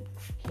woman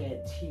can't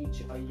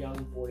teach a young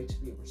boy to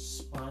be a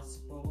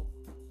responsible,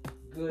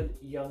 good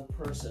young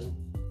person.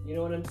 You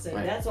know what I'm saying?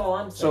 Right. That's all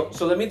I'm saying.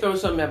 So let me throw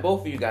something at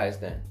both of you guys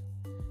then,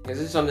 because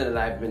this is something that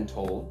I've been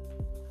told.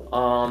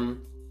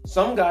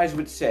 Some guys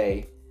would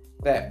say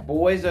that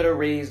boys that are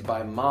raised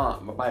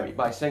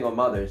by single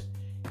mothers,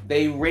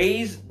 they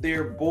raise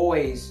their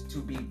boys to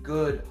be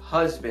good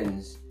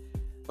husbands,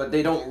 but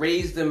they don't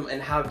raise them in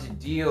how to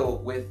deal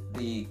with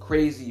the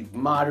crazy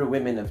modern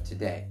women of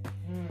today.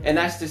 And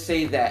that's to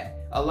say that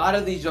a lot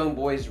of these young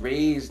boys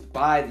raised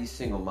by these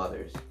single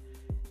mothers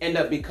end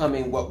up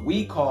becoming what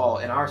we call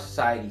in our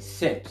society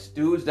simps,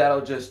 dudes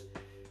that'll just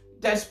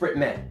desperate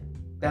men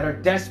that are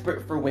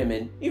desperate for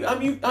women.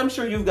 I'm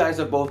sure you guys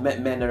have both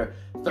met men that are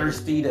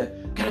thirsty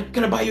to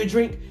can I buy you a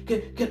drink?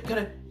 Can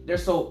I? They're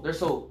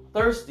so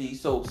thirsty,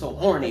 so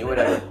horny or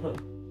whatever.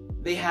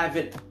 They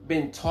haven't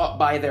been taught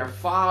by their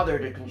father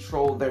to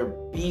control their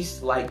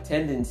beast-like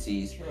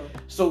tendencies. True.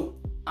 So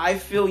I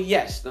feel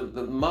yes, the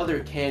mother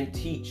can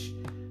teach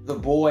the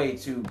boy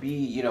to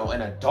be,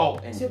 an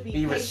adult and To be be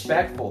patient.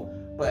 respectful.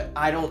 But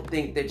I don't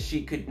think that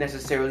she could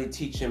necessarily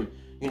teach him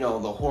you know,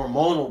 the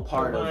hormonal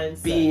part of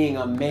mindset. being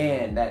a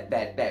man,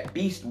 that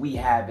beast we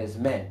have as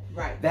men.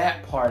 Right.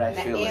 That part I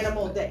The feel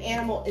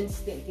animal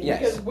instinct. Yes.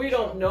 Because we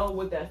don't know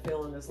what that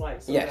feeling is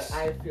like. So Yes.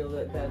 I feel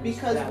that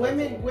Because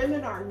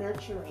women are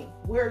nurturing.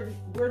 We're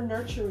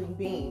nurturing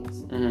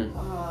beings. Mhm.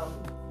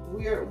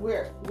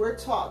 We're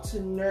taught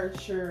to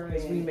nurture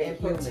Because we and, make and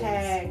humans.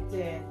 protect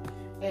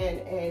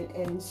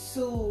and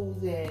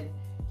soothe and,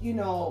 you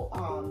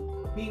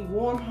know, be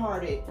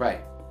warm-hearted. Right.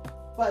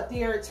 But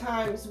there are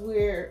times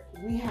where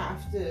we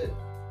have to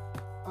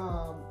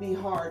be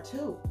hard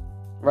too.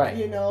 Right.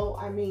 You know,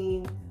 I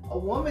mean, a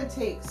woman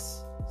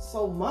takes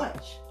so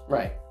much.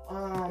 Right.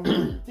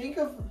 Think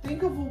of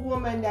a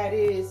woman that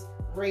is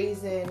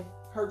raising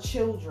her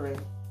children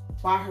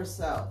by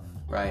herself.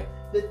 Right.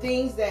 The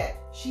things that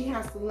she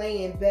has to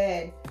lay in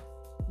bed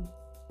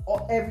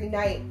every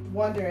night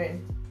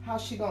wondering how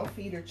she gonna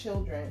feed her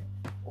children,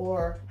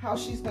 or how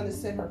she's gonna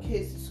send her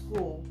kids to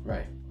school.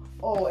 Right.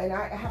 Oh, and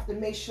I have to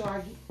make sure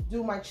I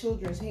do my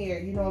children's hair.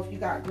 You know, if you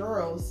got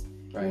girls,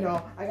 Right. you know,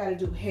 I got to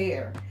do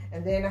hair,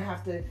 and then I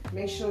have to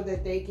make sure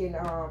that they can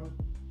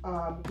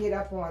get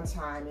up on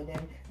time, and then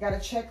got to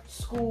check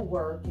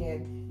schoolwork,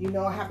 and, you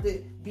know, I have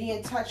to be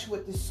in touch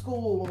with the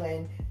school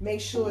and make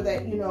sure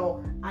that, you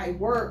know, I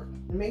work,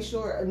 and make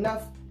sure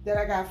enough that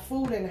I got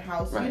food in the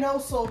house. Right. You know,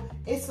 so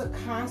it's a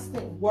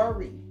constant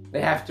worry.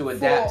 They have to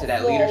adapt to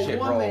that for a leadership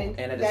role, woman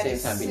and at the that same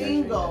is time be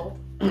nurturing. single,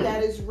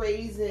 that is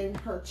raising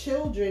her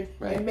children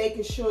Right. and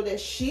making sure that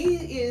she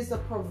is a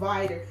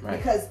provider. Right.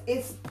 Because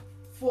it's,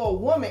 for a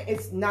woman,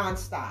 it's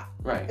nonstop.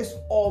 Right. It's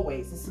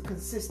a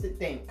consistent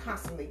thing,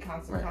 constantly.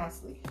 Right.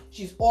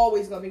 She's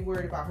always gonna be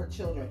worried about her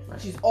children. Right.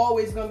 She's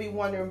always gonna be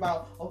wondering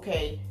about,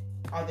 okay,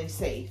 are they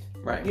safe?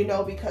 Right. You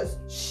know, because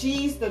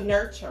she's the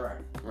nurturer.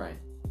 Right.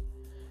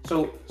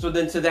 So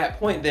then to that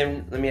point,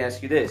 then let me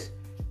ask you this: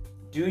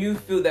 do you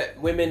feel that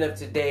women of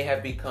today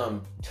have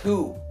become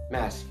too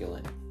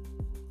masculine,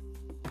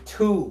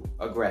 too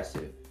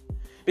aggressive?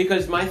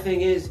 Because my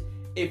thing is,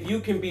 if you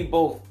can be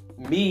both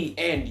me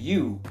and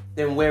you,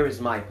 then where is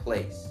my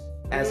place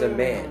as a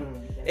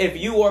man? If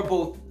you are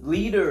both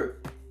leader,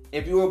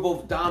 if you are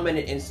both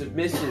dominant and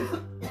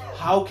submissive,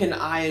 how can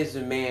I as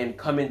a man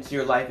come into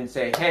your life and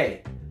say,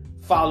 hey,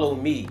 follow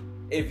me?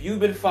 If you've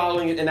been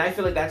following it, and I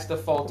feel like that's the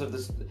fault of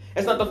this,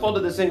 it's not the fault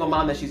of the single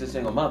mom that she's a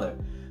single mother,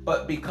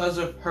 but because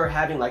of her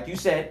having, like you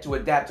said, to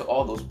adapt to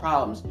all those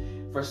problems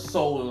for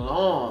so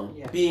long,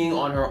 Yes. being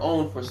on her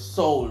own for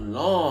so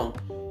long,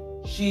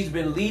 she's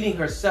been leading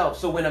herself.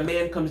 So when a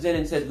man comes in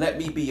and says, let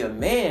me be a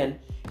man,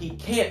 he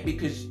can't,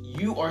 because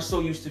you are so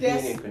used to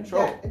being in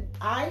control.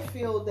 I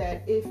feel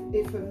that if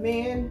a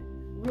man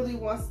really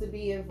wants to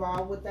be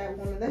involved with that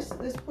woman, let's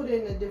put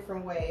it in a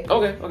different way.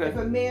 Okay. If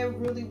a man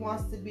really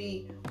wants to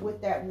be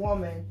with that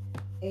woman,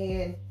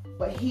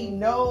 but he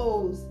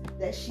knows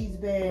that she's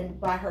been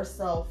by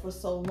herself for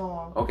so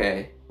long,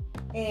 Okay.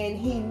 and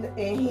he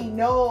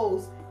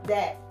knows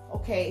that,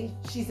 okay,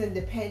 she's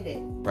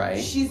independent.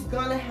 Right. She's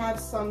gonna have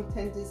some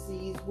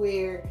tendencies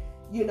where,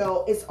 you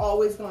know, it's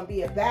always gonna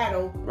be a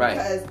battle. Right.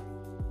 Because,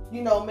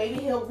 you know, maybe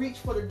he'll reach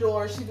for the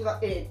door,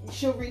 and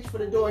she'll reach for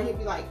the door, and he'll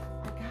be like,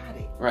 I got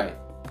it. Right.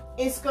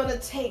 It's gonna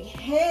take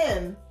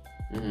him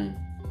Mm-hmm.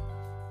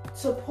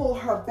 to pull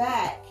her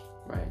back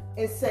Right.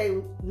 and say,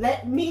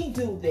 let me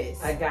do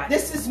this. I got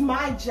this is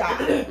my job.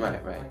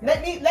 Right.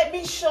 let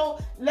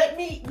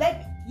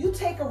you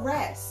take a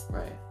rest.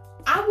 Right.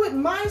 I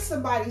wouldn't mind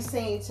somebody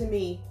saying to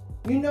me,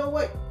 you know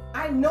what?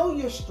 I know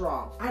you're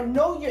strong. I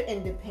know you're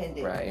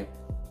independent. Right.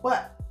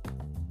 But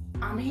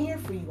I'm here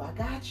for you. I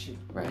got you.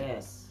 Right.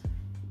 Yes.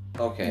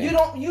 Okay.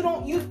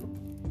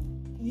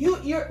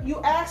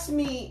 You ask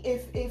me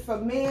if a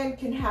man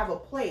can have a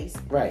place.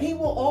 Right. He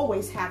will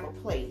always have a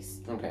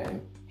place. Okay.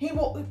 He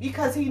will,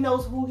 because he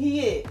knows who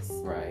he is.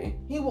 Right.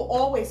 He will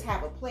always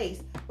have a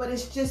place. But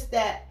it's just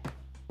that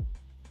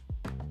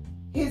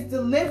his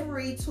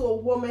delivery to a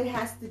woman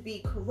has to be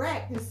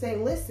correct and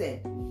saying,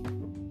 listen,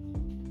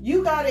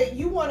 you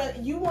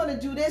wanna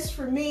do this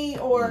for me,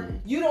 or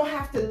you don't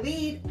have to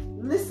lead.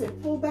 Listen,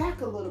 pull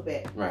back a little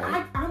bit.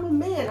 Right. I'm a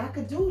man. I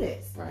could do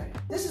this. Right.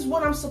 This is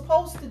what I'm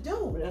supposed to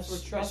do. That's where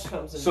trust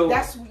comes in. So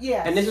Yes.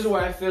 And this is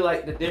where I feel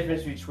like the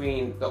difference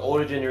between the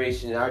older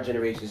generation and our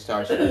generation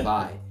starts to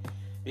divide.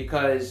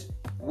 Because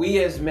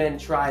we as men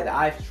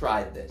I've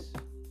tried this.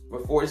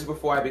 This is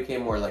before I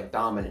became more like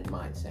dominant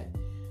mindset.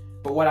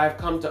 But what I've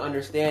come to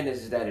understand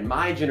is that in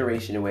my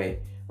generation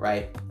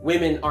right,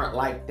 women aren't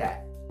like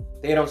that.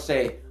 They don't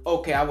say,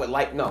 okay,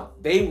 no.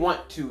 They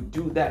want to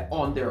do that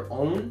on their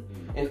own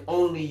and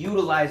only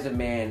utilize a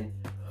man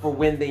for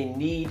when they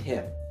need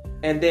him.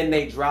 And then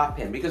they drop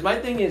him. Because my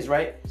thing is,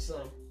 right,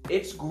 So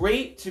it's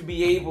great to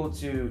be able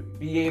to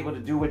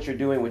do what you're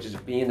doing, which is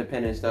be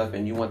independent and stuff,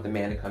 and you want the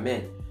man to come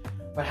in.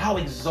 But how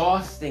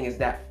exhausting is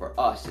that for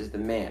us as the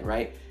man,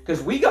 right?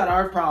 Because we got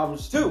our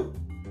problems too.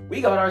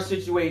 We got our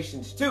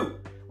situations too.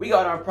 We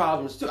got our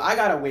problems too. I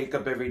gotta wake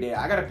up every day.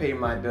 I gotta pay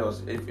my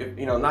bills. If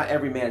you know, not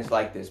every man's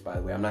like this, by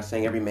the way. I'm not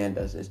saying every man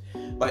does this.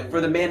 But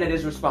for the man that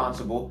is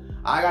responsible,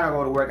 I gotta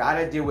go to work. I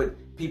gotta deal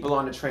with people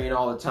on the train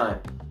all the time.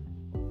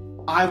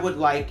 I would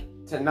like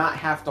to not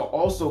have to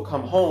also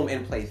come home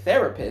and play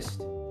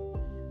therapist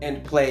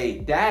and play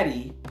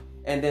daddy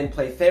and then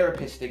play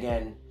therapist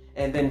again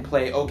and then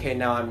play, okay,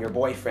 now I'm your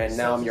boyfriend,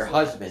 now I'm your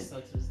husband.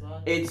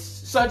 It's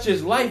such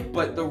as life,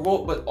 but the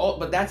role,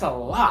 but that's a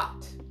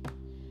lot.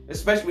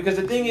 Especially because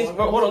the thing is,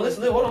 hold on,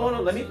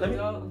 let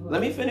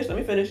me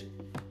finish.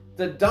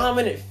 The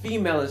dominant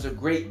female is a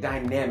great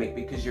dynamic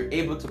because you're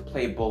able to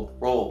play both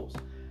roles.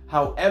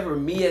 However,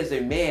 me as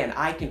a man,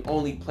 I can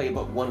only play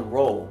but one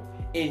role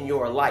in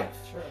your life.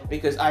 True.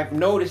 Because I've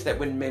noticed that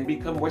when men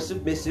become more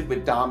submissive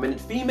with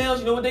dominant females,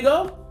 you know what they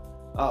go?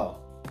 Oh,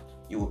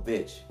 you a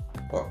bitch.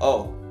 Or,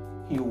 oh,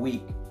 you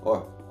weak.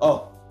 Or,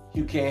 oh,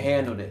 you can't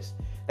handle this.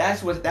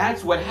 That's what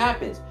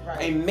happens.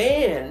 Right. A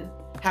man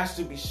has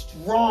to be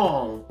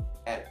strong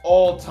at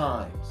all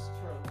times.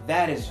 True.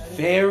 That is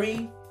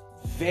very,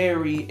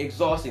 very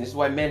exhausting. This is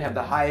why men have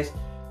the highest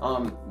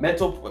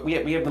mental. We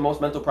have the most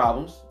mental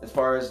problems as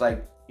far as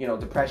like, you know,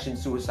 depression,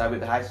 suicide. We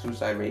have the highest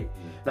suicide rate.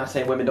 I'm not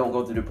saying women don't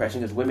go through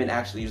depression, because women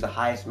actually use the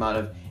highest amount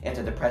of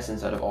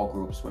antidepressants out of all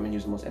groups. Women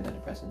use the most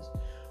antidepressants.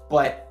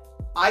 But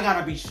I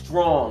gotta be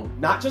strong,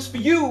 not just for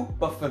you,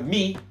 but for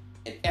me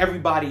and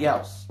everybody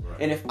else.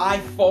 Right. And if I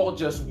fall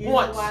just You know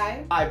once,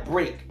 why? I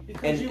break.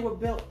 Because you were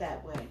built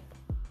that way.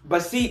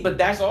 But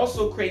that's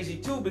also crazy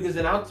too, because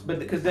then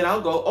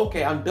I'll go,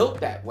 okay, I'm built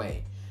that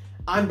way.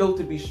 I'm built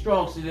to be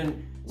strong. So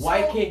then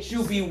why can't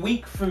you be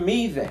weak for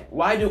me then?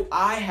 Why do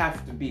I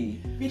have to be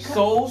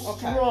so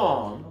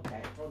strong?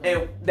 Okay.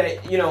 And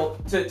that, you know,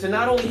 to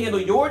not only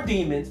handle your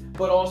demons,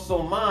 but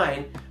also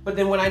mine. But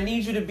then when I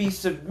need you to be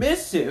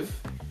submissive,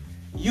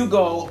 you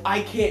go,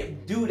 I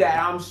can't do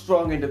that. I'm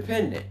strong and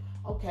independent.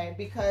 Okay,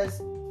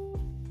 because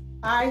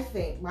I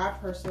think my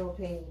personal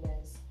opinion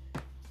is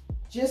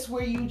just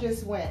where you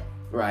just went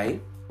Right.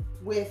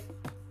 with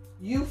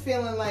you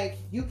feeling like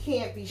you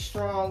can't be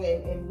strong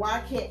and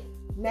why can't,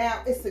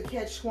 now it's a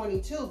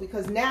catch-22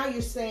 because now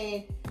you're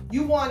saying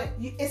you want it,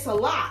 it's a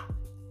lot.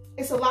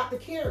 It's a lot to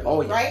carry,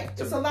 Oh, yeah. right?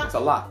 It's a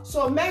lot.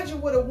 So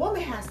imagine what a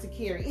woman has to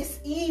carry. It's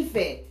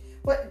even.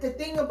 But the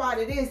thing about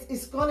it is,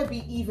 it's going to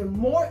be even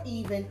more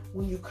even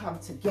when you come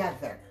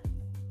together.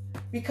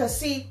 Because,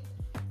 see,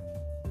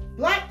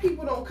 black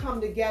people don't come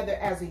together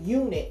as a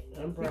unit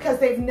because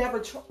they've never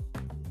tried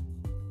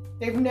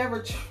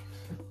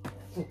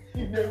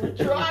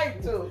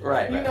to.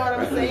 Right. You know what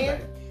I'm saying?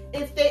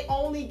 If they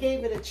only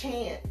gave it a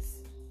chance.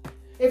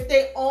 If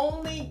they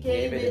only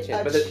gave it a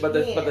chance. But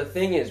the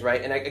thing is,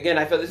 right? And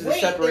I feel this is a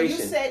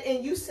separation.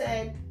 And you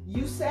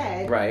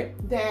said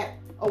right. that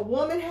a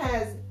woman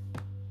has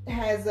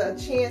a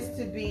chance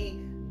to be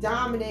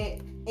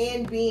dominant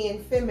and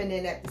being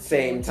feminine at the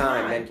same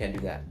time. Men can't do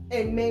that.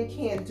 And men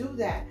can't do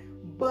that.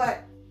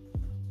 But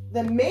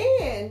the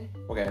man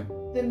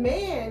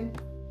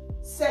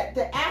set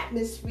the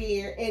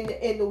atmosphere,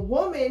 and the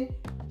woman,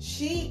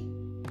 she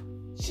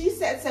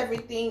sets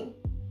everything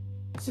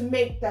to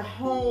make the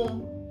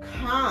home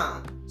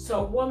calm. So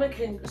a woman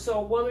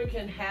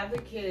can have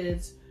the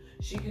kids.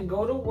 She can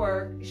go to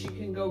work. She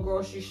can go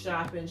grocery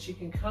shopping. She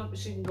can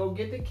go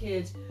get the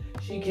kids.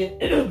 She can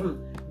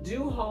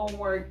do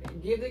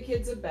homework, give the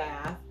kids a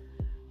bath,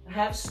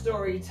 have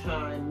story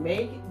time,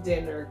 make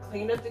dinner,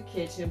 clean up the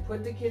kitchen,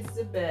 put the kids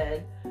to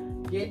bed,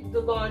 get the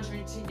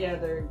laundry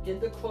together,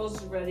 get the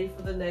clothes ready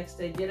for the next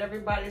day, get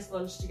everybody's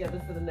lunch together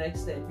for the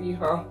next day, be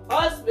her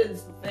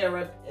husband's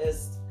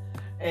therapist,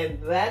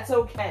 and that's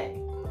okay.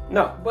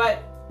 No.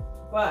 But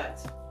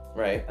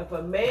right. if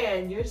a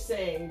man, you're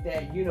saying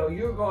that, you know,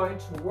 you're going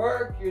to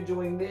work, you're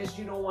doing this,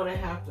 you don't want to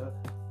have to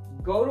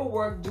go to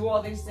work, do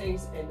all these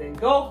things, and then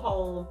go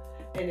home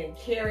and then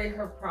carry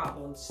her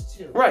problems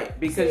too. Right,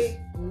 because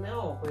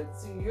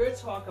you're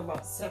talking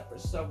about separate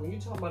stuff. When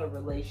you're talking about a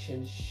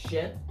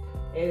relationship,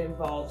 it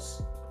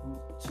involves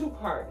two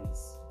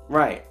parties.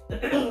 Right.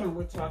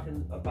 We're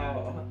talking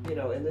about, you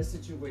know, in this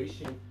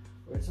situation,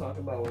 we're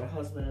talking about with a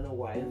husband and a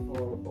wife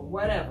or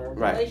whatever. A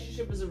right.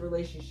 relationship is a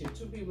relationship.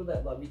 Two people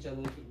that love each other.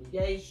 They can be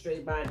gay,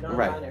 straight, bi,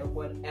 non-binary,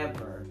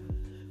 whatever.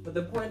 But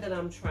the point that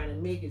I'm trying to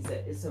make is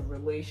that it's a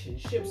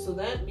relationship. So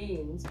that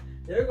means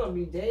there are going to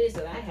be days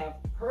that I have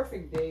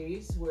perfect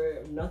days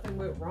where nothing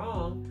went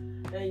wrong.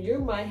 And you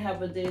might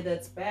have a day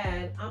that's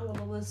bad. I'm going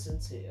to listen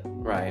to you.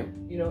 Right.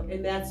 You know,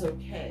 and that's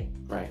okay.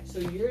 Right. So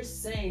you're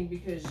saying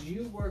because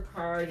you work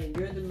hard and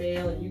you're the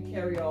male and you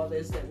carry all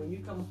this, that when you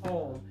come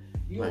home,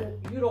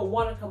 you don't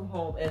want to come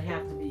home and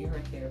have to be her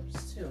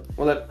therapist too.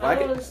 Well, I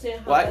don't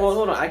understand how.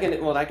 Hold on.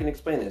 I can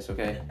explain this,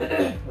 okay?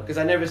 Because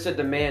I never said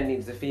the man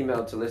needs the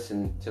female to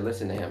listen to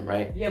him,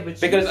 right? Yeah, but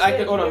because I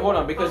can hold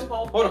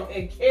on.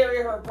 And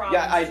carry her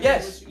problems.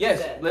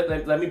 Yes.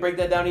 Let me break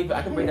that down even.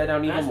 I can break that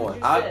down even more.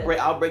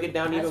 I'll break it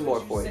down even more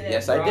for you.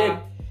 Yes, I did.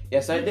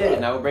 Yes, I did,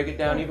 and I will break it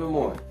down even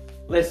more.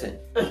 Listen.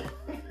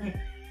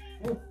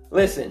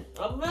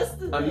 I'm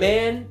listening. A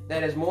man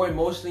that is more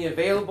emotionally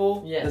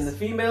available than the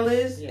female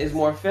is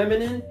more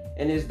feminine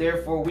and is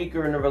therefore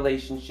weaker in a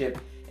relationship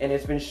and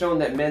it's been shown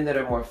that men that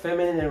are more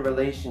feminine in a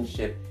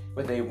relationship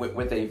with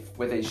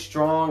a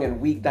strong and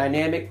weak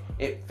dynamic,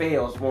 it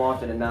fails more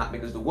often than not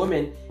because the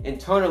woman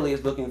internally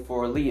is looking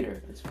for a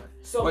leader. It's fine.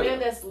 So a man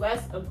that's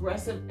less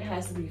aggressive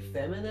has to be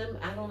feminine?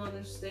 I don't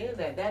understand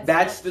that.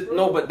 That's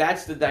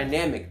the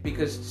dynamic,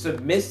 because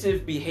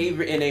submissive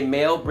behavior in a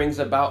male brings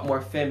about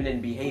more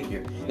feminine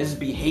behavior. This is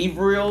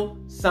behavioral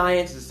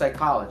science and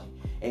psychology.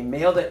 A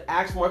male that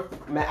acts more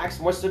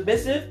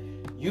submissive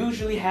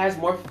usually has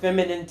more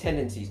feminine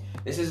tendencies.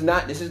 This is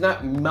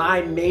not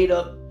my made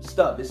up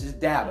stuff. This is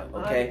data,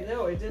 okay?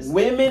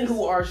 Women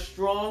who are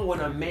strong with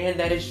a man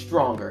that is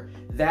stronger.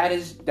 That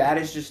is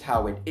just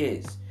how it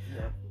is.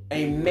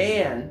 A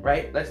man,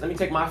 right? Let me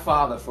take my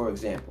father for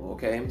example,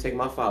 okay?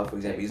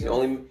 He's the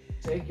only.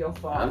 Take your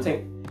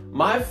father.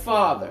 My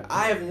father.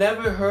 I have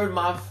never heard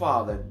my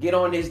father get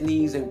on his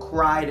knees and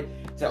cry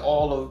to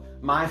all of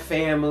my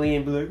family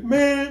and be like,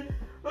 "Man,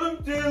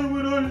 I'm dealing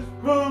with all this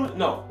problem."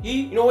 No,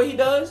 you know what he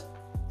does?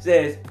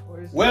 Says,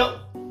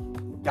 "Well,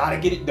 gotta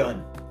get it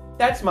done."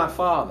 That's my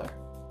father.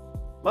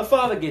 My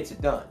father gets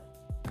it done.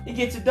 He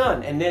gets it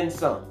done and then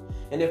some.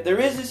 And if there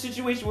is a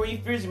situation where he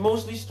feels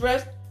mostly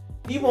stressed,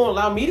 he won't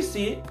allow me to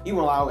see it. He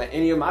won't allow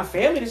any of my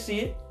family to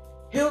see it.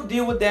 He'll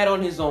deal with that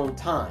on his own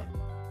time.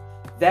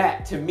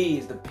 That, to me,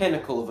 is the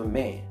pinnacle of a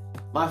man.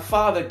 My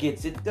father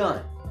gets it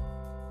done.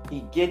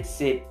 He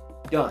gets it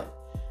done.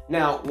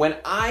 Now, when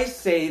I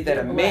say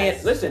that when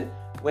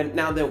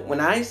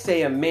I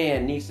say a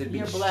man needs to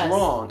be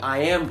strong,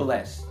 I am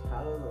blessed.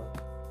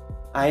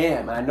 I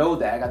am, and I know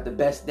that. I got the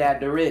best dad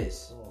there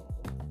is.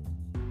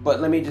 But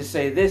let me just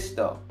say this,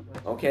 though,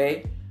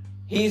 okay?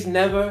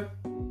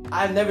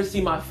 I've never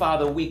seen my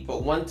father weak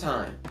but one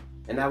time,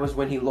 and that was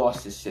when he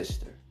lost his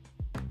sister.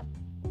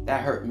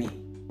 That hurt me,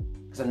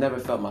 because I've never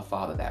felt my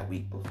father that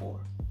weak before.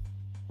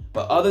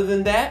 But other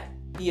than that,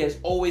 he has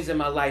always in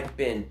my life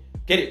been,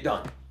 get it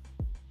done.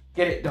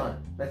 Get it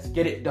done. Let's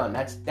get it done.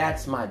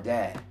 That's my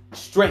dad.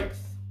 Strength.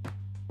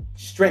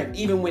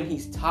 Even when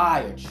he's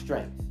tired,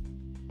 strength.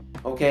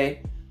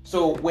 Okay?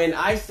 So when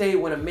I say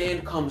when a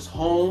man comes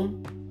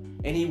home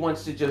and he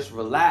wants to just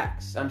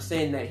relax, I'm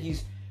saying that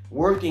he's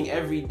working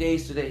every day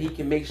so that he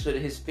can make sure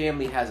that his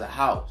family has a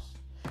house.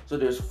 So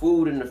there's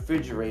food in the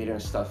refrigerator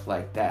and stuff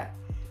like that.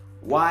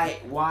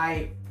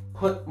 Why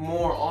put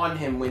more on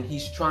him when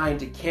he's trying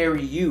to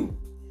carry you?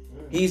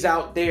 He's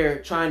out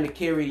there trying to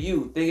carry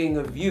you, thinking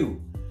of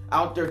you,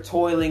 out there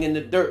toiling in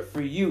the dirt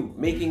for you,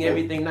 making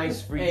everything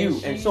nice for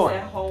you, and so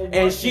on.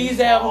 And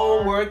she's at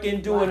home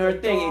working, doing her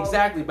thing,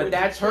 exactly. But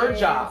that's her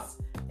job.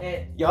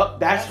 Yup,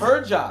 that's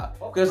her job.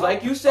 Because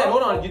like you said,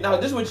 hold on. Now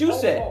this is what you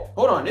said.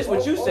 Hold on, this is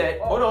what you said.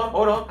 Hold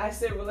on. I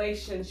said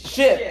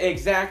relationship.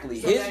 Exactly.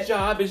 So his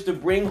job is to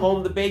bring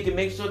home the bacon,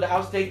 make sure the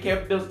house is taken care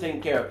of, bills taken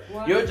care of.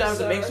 Your job is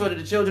to make sure that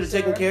the children are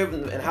taken care of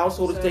and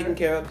household is taken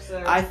care of.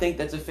 I think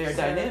that's a fair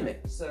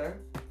dynamic. Sir,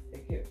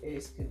 it can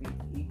be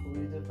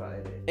equally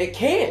divided. It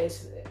can't.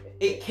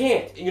 It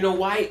can't. You know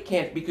why it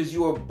can't? Because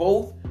you are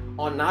both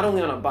not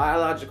only on a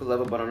biological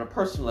level, but on a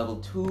personal level,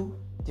 two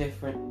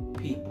different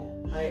people.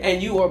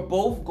 And you are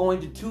both going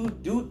to do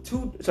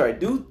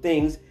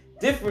things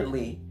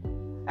differently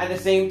at the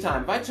same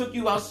time. If I took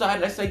you outside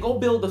and I say, go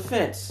build a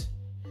fence,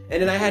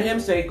 and then I had him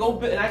say, go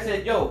build, and I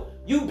said, yo,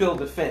 you build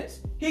the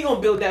fence. He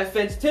gonna build that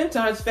fence 10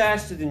 times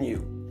faster than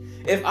you.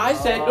 If I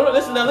said,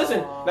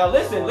 listen.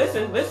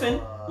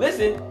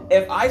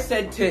 If I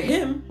said to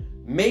him,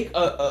 make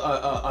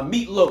a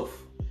meatloaf,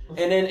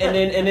 and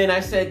then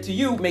I said to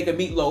you, make a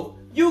meatloaf,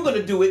 you're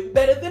gonna do it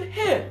better than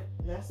him.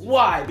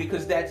 Why?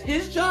 Because that's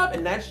his job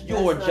and that's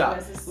your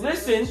job.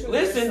 Listen.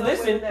 And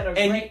listen.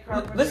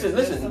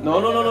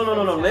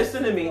 No.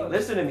 Listen to me.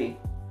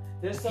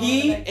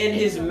 He in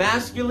his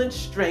masculine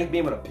strength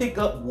being able to pick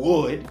up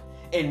wood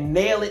and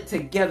nail it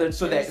together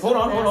so that hold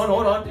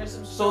on.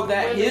 So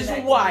that his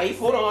wife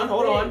hold on,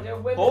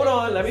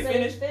 let me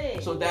finish.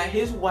 So that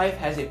his wife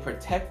has a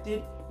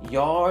protected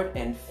yard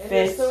and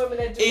fence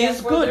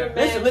is good.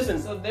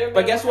 Listen.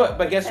 But guess what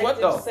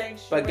though?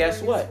 But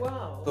guess what?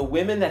 The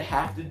women that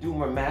have to do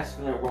more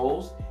masculine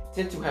roles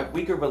tend to have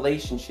weaker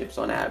relationships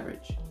on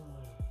average.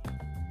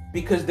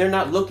 Because they're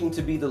not looking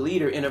to be the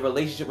leader in a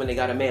relationship when they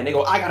got a man. They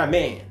go, I got a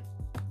man.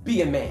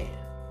 Be a man.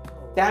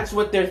 That's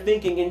what they're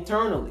thinking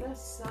internally.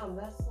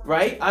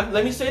 Right?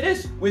 Let me say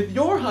this. With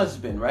your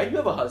husband, right? You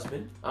have a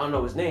husband. I don't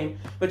know his name.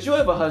 But you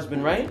have a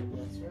husband, right?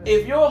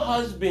 If your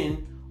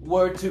husband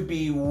were to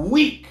be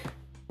weak,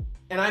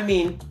 and I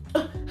mean,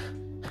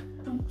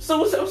 I'm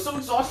so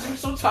exhausted, I'm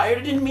so tired,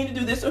 I didn't mean to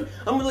do this,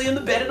 I'm really in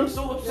the bed and I'm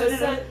so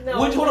upset.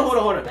 Hold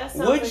on.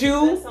 Would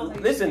you,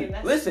 listen.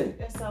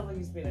 That sounds like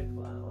he's being a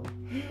clown.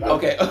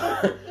 Okay.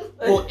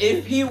 Well,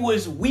 if he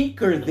was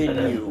weaker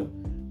than you,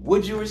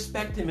 would you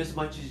respect him as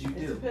much as you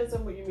do? It depends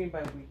on what you mean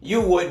by weak.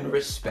 You wouldn't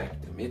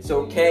respect him. It's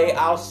okay.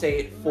 I'll say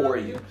it for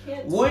you.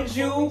 Would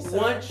you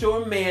want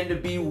your man to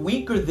be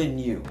weaker than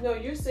you? No,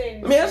 you're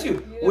saying... Let me ask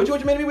you. Would you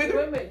want your man to be weaker?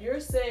 Wait a minute.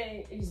 You're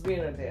saying he's being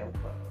a damn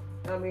clown.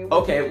 I mean,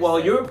 Okay, well,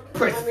 your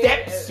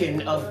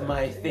perception of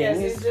my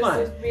thing is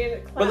fine.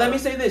 But let me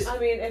say this. I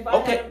mean, if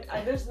Okay.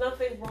 there's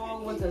nothing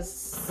wrong with a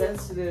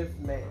sensitive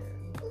man.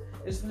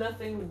 There's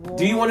nothing wrong.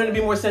 Do you want him to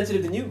be more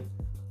sensitive than you?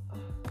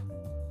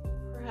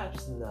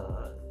 Perhaps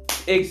not.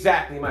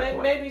 Exactly my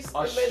point. Maybe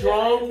A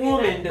strong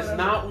woman does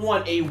not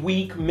want a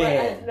weak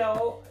man.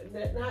 No.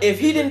 If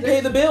he didn't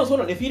pay the bills, hold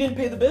on. If he didn't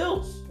pay the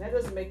bills, that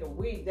doesn't make him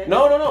weak.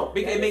 No.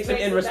 It makes him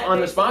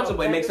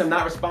unresponsible. It makes him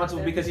not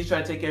responsible because he's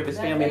trying to take care of his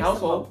family and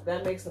household.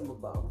 That makes him a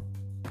bum.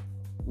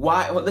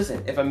 Why? Well,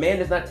 listen. If a man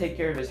does not take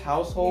care of his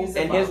household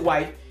and his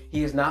wife,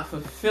 he is not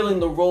fulfilling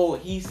the role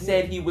he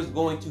said he was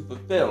going to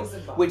fulfill,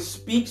 which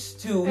speaks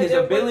to his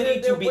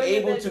ability to be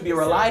able to be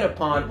relied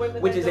upon,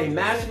 which is a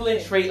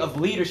masculine trait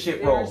of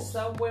leadership roles.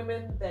 There are some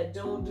women that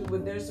don't do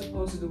what they're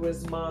supposed to do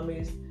as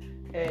mommies.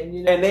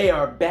 And they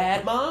are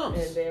bad moms.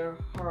 And they're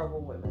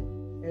horrible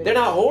women. They're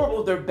not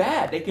horrible. They're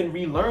bad. They can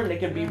relearn. They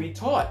can be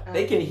retaught.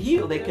 They can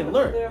heal. They can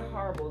learn. They're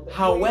horrible.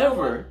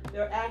 However,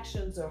 their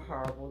actions are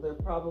horrible. They're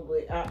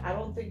probably. I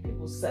don't think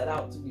people set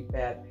out to be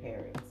bad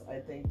parents. I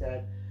think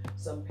that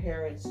some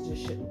parents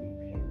just shouldn't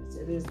be parents.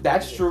 It is.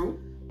 That's true.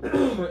 It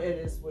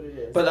is what it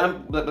is. But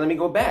let me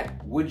go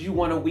back. Would you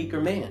want a weaker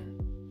man?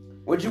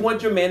 Would you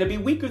want your man to be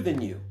weaker than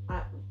you?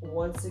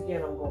 Once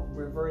again, I'm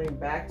reverting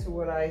back to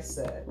what I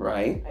said.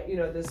 Right.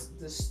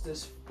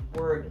 This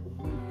word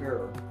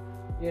weaker.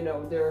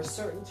 There are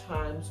certain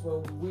times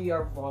when we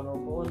are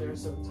vulnerable, and there are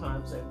certain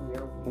times that we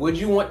are weak. Would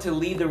you want to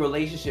lead the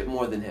relationship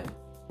more than him?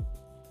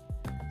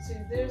 See,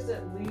 there's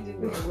that leading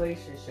the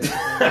relationship.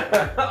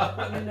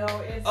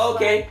 It's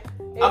okay.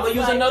 I'm gonna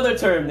use another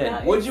term then.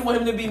 Now, would you want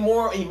him to be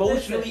more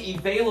emotionally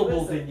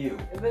available than you?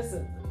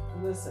 Listen.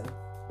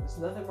 There's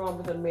nothing wrong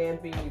with a man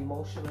being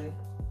emotionally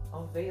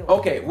available.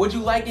 Okay. Would you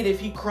like it if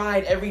he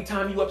cried every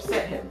time you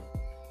upset him?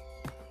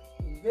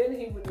 Then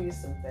he would need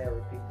some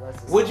therapy.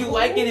 Would you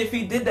like it if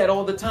he did that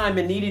all the time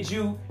and needed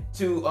you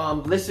to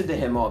listen to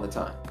him all the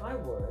time? I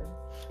would.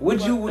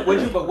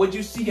 Would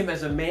you see him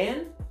as a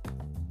man?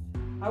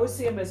 I would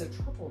see him as a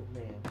troubled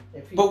man.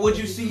 But would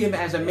you see him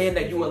as a man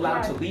that you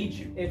allowed to lead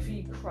you? If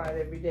he cried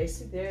every day,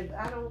 see there,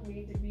 I don't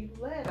need to be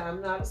led.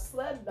 I'm not a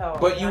sled dog.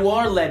 But you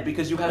are led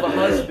because you have a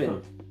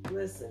husband.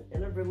 Listen,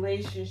 in a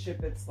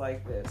relationship, it's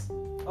like this.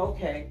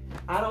 Okay,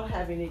 I don't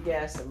have any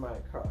gas in my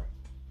car.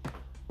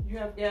 You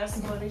have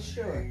gas money?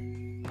 Sure.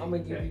 I'm gonna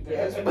give you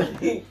gas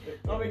money.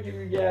 I'm gonna give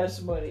you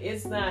gas money.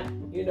 It's not,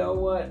 you know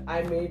what,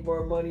 I made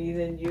more money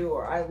than you,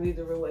 or I lead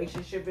the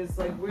relationship. It's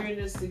like we're in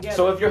this together.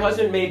 So if your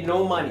husband made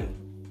no money,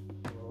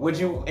 would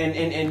you,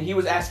 and he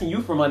was asking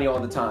you for money all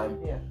the time,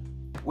 yeah,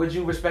 would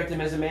you respect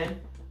him as a man?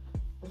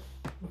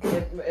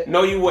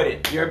 No, you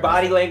wouldn't. Your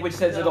body language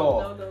says it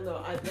all. No.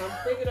 I'm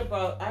thinking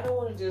about, I don't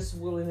want to just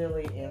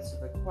willy-nilly answer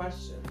the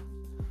question.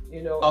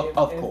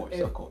 Of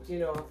course.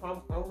 If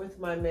I'm with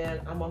my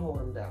man, I'm gonna hold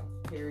him down.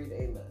 Period.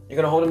 Amen. You're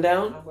gonna hold him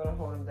down? I'm gonna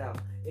hold him down.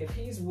 If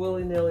he's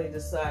willy-nilly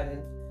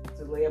deciding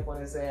to lay up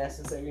on his ass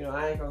and say,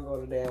 I ain't gonna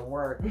go to damn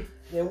work,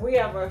 then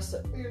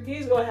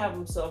he's gonna have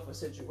himself a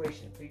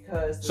situation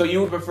because. So you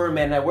would prefer a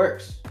man that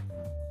works?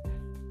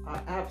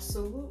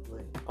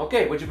 Absolutely.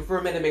 Okay. Would you prefer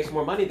a man that makes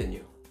more money than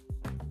you?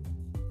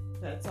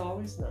 That's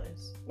always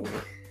nice.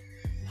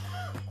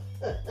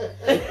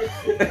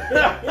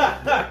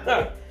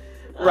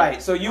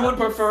 Right. So you would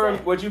prefer?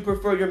 Would you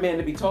prefer your man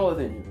to be taller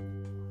than you?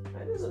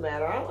 It doesn't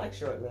matter. I like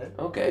short men.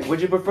 Okay.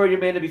 Would you prefer your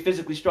man to be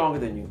physically stronger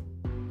than you?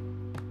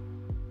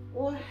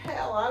 Well,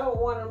 hell, I don't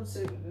want him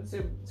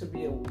to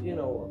be,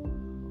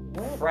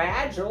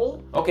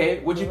 fragile. Okay.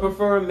 Would you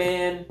prefer a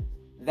man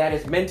that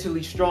is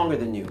mentally stronger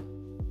than you,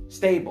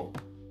 stable?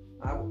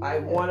 I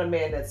want a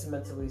man that's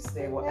mentally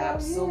stable. Hell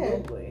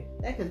absolutely.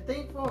 Yeah. That can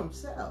think for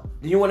himself.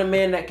 Do you want a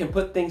man that can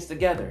put things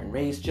together and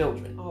raise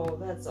children? Oh,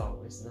 that's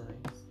always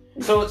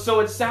nice. So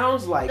it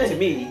sounds like to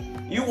me,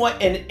 you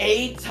want an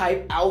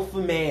A-type alpha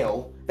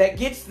male that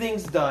gets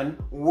things done,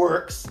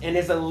 works, and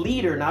is a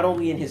leader not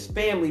only in his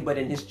family but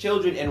in his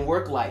children and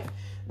work life.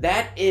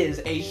 That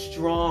is a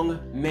strong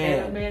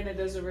man. And a man that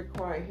doesn't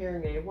require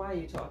hearing aid. Why are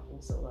you talking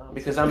so loud?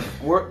 Because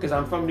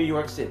I'm from New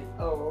York City.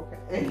 Oh,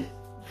 okay.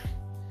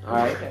 All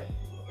right. Okay.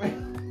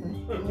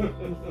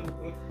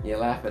 Yeah,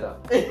 laugh it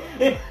up.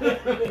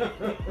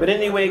 But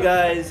anyway,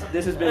 guys,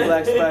 this has been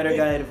Black Spider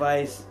Guy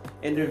Advice,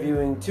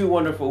 interviewing two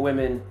wonderful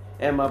women,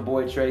 and my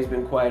boy Trey's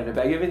been quiet in the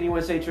back. You have anything you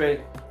want to say,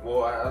 Trey?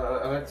 Well,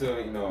 I like to,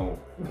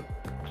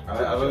 I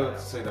like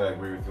to say that I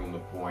agree with you on the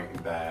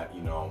point that,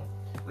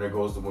 when it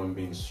goes to women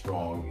being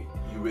strong,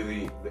 it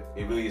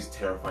really is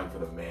terrifying for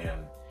the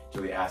man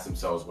to really ask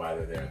themselves why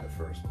they're there in the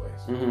first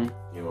place. Mm-hmm.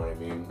 You know what I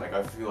mean? Like,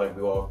 I feel like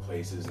we all have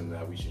places and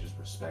that we should just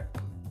respect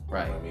them.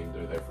 Right. You know what I mean?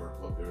 They're there for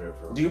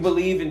a Do you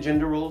believe in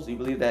gender roles? Do you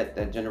believe that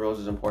gender roles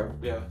is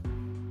important? Yeah.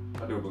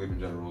 I do believe in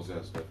gender roles,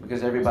 yes. Definitely.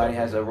 Because everybody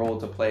has a role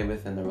to play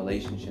within the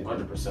relationship.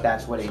 100%.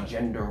 That's what a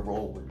gender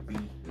role would be.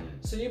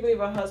 So you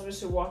believe a husband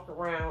should walk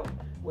around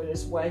with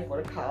his wife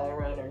with a collar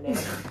around her neck?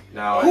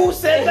 Who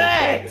said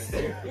that?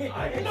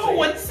 No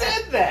one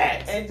said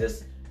that. And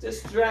just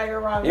Just drag her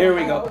around. Here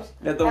the we go. house.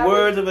 That the Have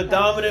words her- of a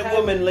dominant have-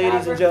 woman, have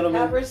ladies her- and gentlemen.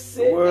 have her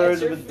sit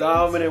Words at of your a feet.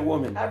 dominant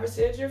woman. Have her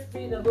sit at your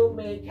feet in a little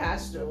maid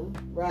costume,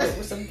 right?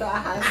 With some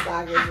thigh-high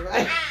stockings,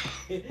 right?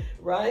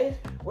 Right?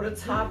 With a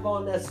top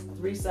on that's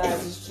 3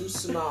 sizes too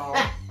small.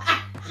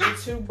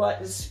 With 2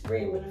 buttons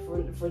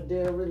screaming for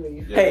dinner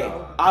relief. you Hey,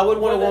 know? I would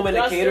want a With woman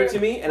to cater to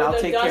me, and with I'll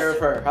a take care of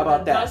her. How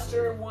about with a that?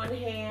 duster in one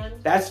hand,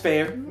 That's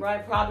fair.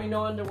 right? Probably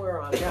no underwear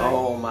on. Right?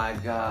 Oh my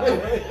God.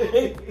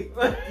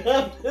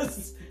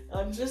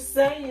 I'm just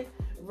saying,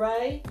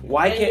 right?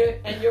 Why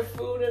and can't? your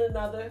food in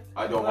another.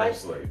 I don't want a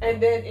slave.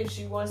 And then if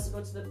she wants to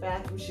go to the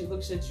bathroom, she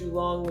looks at you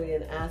longly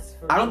and asks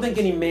for. I don't think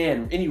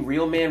any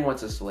real man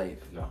wants a slave,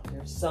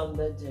 There's some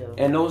that do.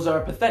 and those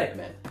are pathetic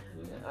men.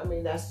 I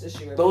mean, that's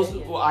just your Those,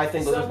 opinion. well, I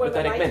think those Some are women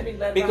pathetic like to men be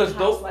led because around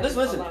the house those. like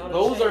Listen, allowed to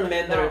those are change.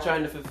 men that are No.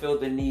 trying to fulfill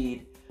the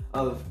need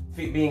of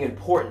being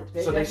important.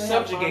 So they definitely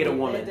have subjugate a bondage-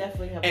 woman they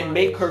definitely have and bondage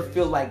make her issues.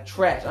 feel like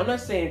trash. I'm not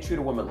saying treat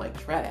a woman like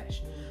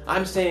trash.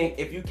 I'm saying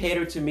if you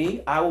cater to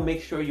me, I will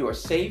make sure you are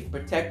safe,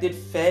 protected,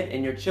 fed,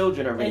 and your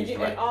children are And, raised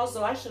and right.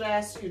 also, I should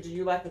ask you: do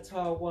you like a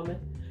tall woman?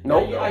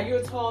 Nope. Are you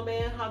a tall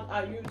man?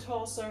 Are you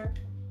tall, sir?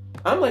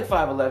 I'm like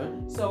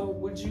 5'11". So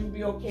would you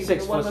be okay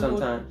 6 with a foot woman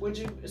sometimes. Would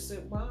you?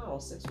 Wow,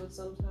 6 foot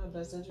sometimes.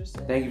 That's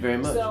interesting. Thank you very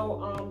much.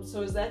 So,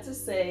 so is that to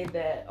say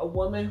that a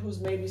woman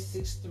who's maybe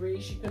 6'3",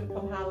 she couldn't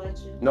come holler at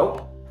you?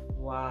 Nope.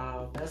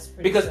 Wow, that's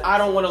pretty. Because I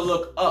don't want to sexist.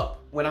 look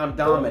up when I'm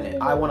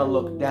dominant. I want to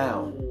look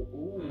down.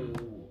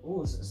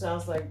 Ooh,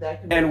 sounds like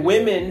that. Could And be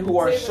women who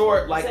are See,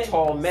 short like see,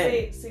 tall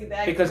men see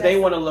that, because they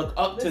that's- want to look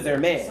up to their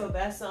man. So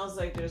that sounds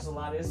like there's a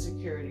lot of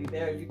insecurity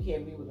there. You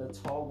can't be with a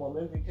tall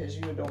woman because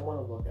you don't want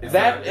to look at her.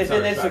 That It's isn't not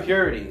attractive.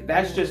 insecurity.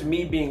 That's just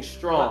me being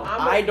strong. But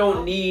I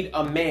don't need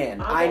a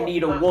man. I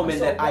need a woman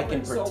that I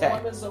can So a protect.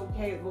 woman's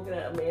okay looking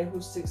at a man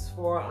who's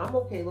 6'4". I'm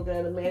okay looking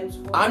at a man who's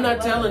 4'11". I'm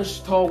not telling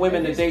tall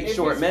women to date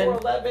short men. If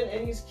he's 4'11"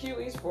 and he's cute,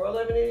 he's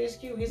 4'11" and he's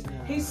cute.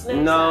 He's snack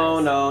No,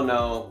 size. no,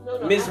 No, no.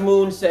 no, Miss I-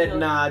 Moon said No,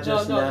 nah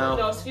just no, now.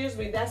 No, excuse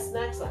me, that's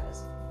snack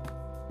size.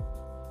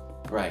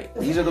 Right.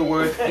 These are the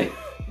words.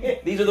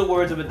 These are the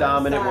words of a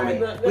dominant sorry.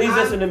 woman. Please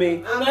listen to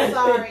me. I'm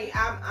sorry.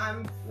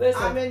 I'm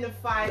Listen, in the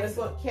 5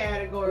 foot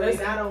category.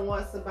 Listen. And I don't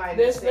want somebody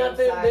there's the same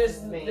nothing. size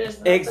as me. There's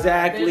nothing.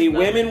 Exactly. there's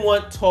nothing- Women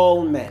want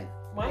tall men.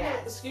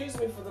 Yes. Excuse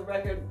me for the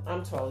record.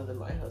 I'm taller than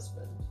my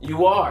husband.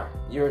 You are.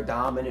 You're a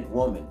dominant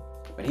woman.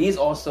 But he's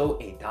also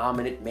a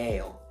dominant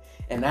male.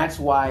 And that's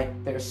why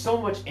there's so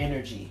much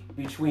energy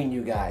between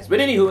you guys. But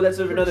anywho, that's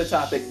another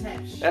topic.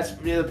 That's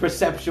the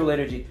perceptual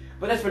energy.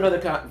 But that's for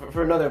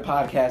another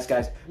podcast,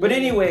 guys. But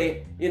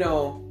anyway,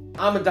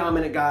 I'm a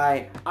dominant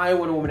guy. I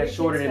want a woman that's We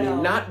shorter can than me.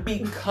 tell. Not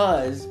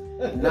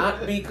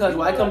because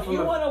well, I come from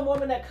You want a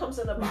woman that comes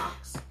in a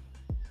box.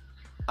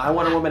 I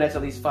want a woman that's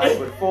at least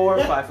 5'4",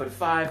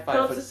 5'5",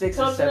 5'6", and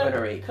Comes 7 in a-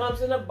 or 8.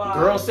 Comes in a box.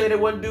 Girls say they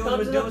want dudes Comes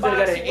with in a dudes that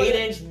got box an with-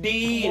 8-inch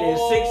D and is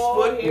 6 Oh,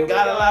 foot here and we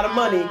got a go. lot of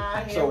money.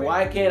 Here So we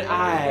why go. can't Here we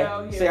I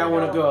go. Here say I we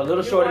want a go. girl a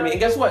little You shorter than me? want-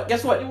 And guess what?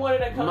 Guess what? You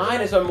wanted that comes Mine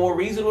in- is a more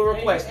reasonable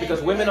request And- because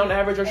and- women on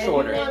average are And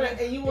shorter.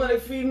 you want a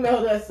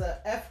female that's a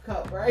F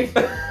cup, right?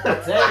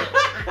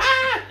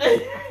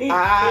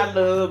 I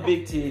love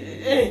big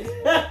titties.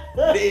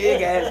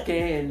 Big as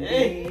can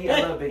be.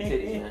 I love big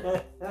titties,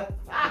 man.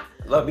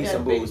 Love me Yeah,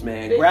 some big- boobs,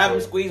 man. big Grab them,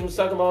 titties. squeeze them,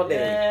 suck them all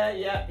day.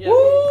 Yeah.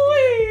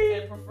 Woo-wee.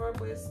 And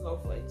preferably a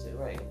snowflake too,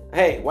 right?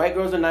 Hey, white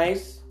girls are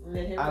nice. And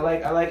then here I we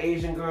like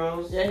Asian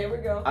girls. Yeah, here we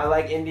go. I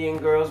like Indian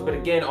girls, but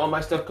again, all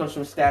my stuff comes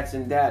from stats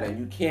and data.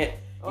 You can't.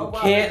 Oh, wow.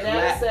 can't The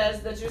data la-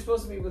 says that you're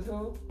supposed to be with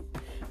who?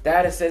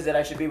 Data says that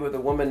I should be with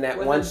a woman that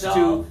With a wants dog.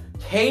 to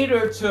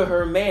cater to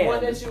her One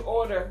man. that you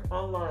order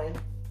online.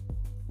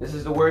 This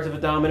is the words of a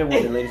dominant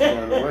woman, ladies and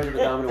gentlemen. The words of a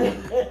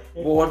dominant woman.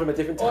 Born from a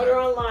different time. Order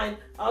online.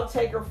 I'll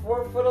take her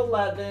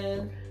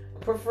 4'11",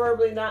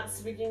 preferably not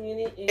speaking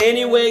any English.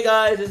 Anyway,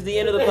 guys, it's the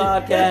end of the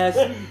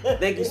podcast.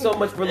 Thank you so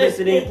much for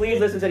listening. Please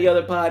listen to the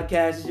other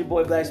podcasts. It's your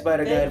boy Black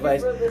Spider Guy Thank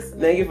Advice. you for listening.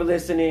 Thank you for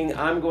listening.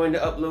 I'm going to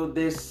upload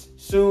this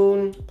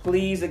soon.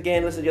 Please,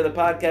 again, listen to the other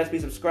podcasts.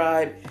 Please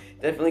subscribe.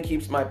 Definitely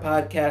keeps my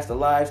podcast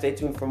alive. Stay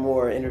tuned for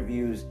more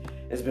interviews.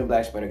 It's been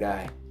Black Spider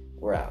Guy.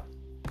 We're out.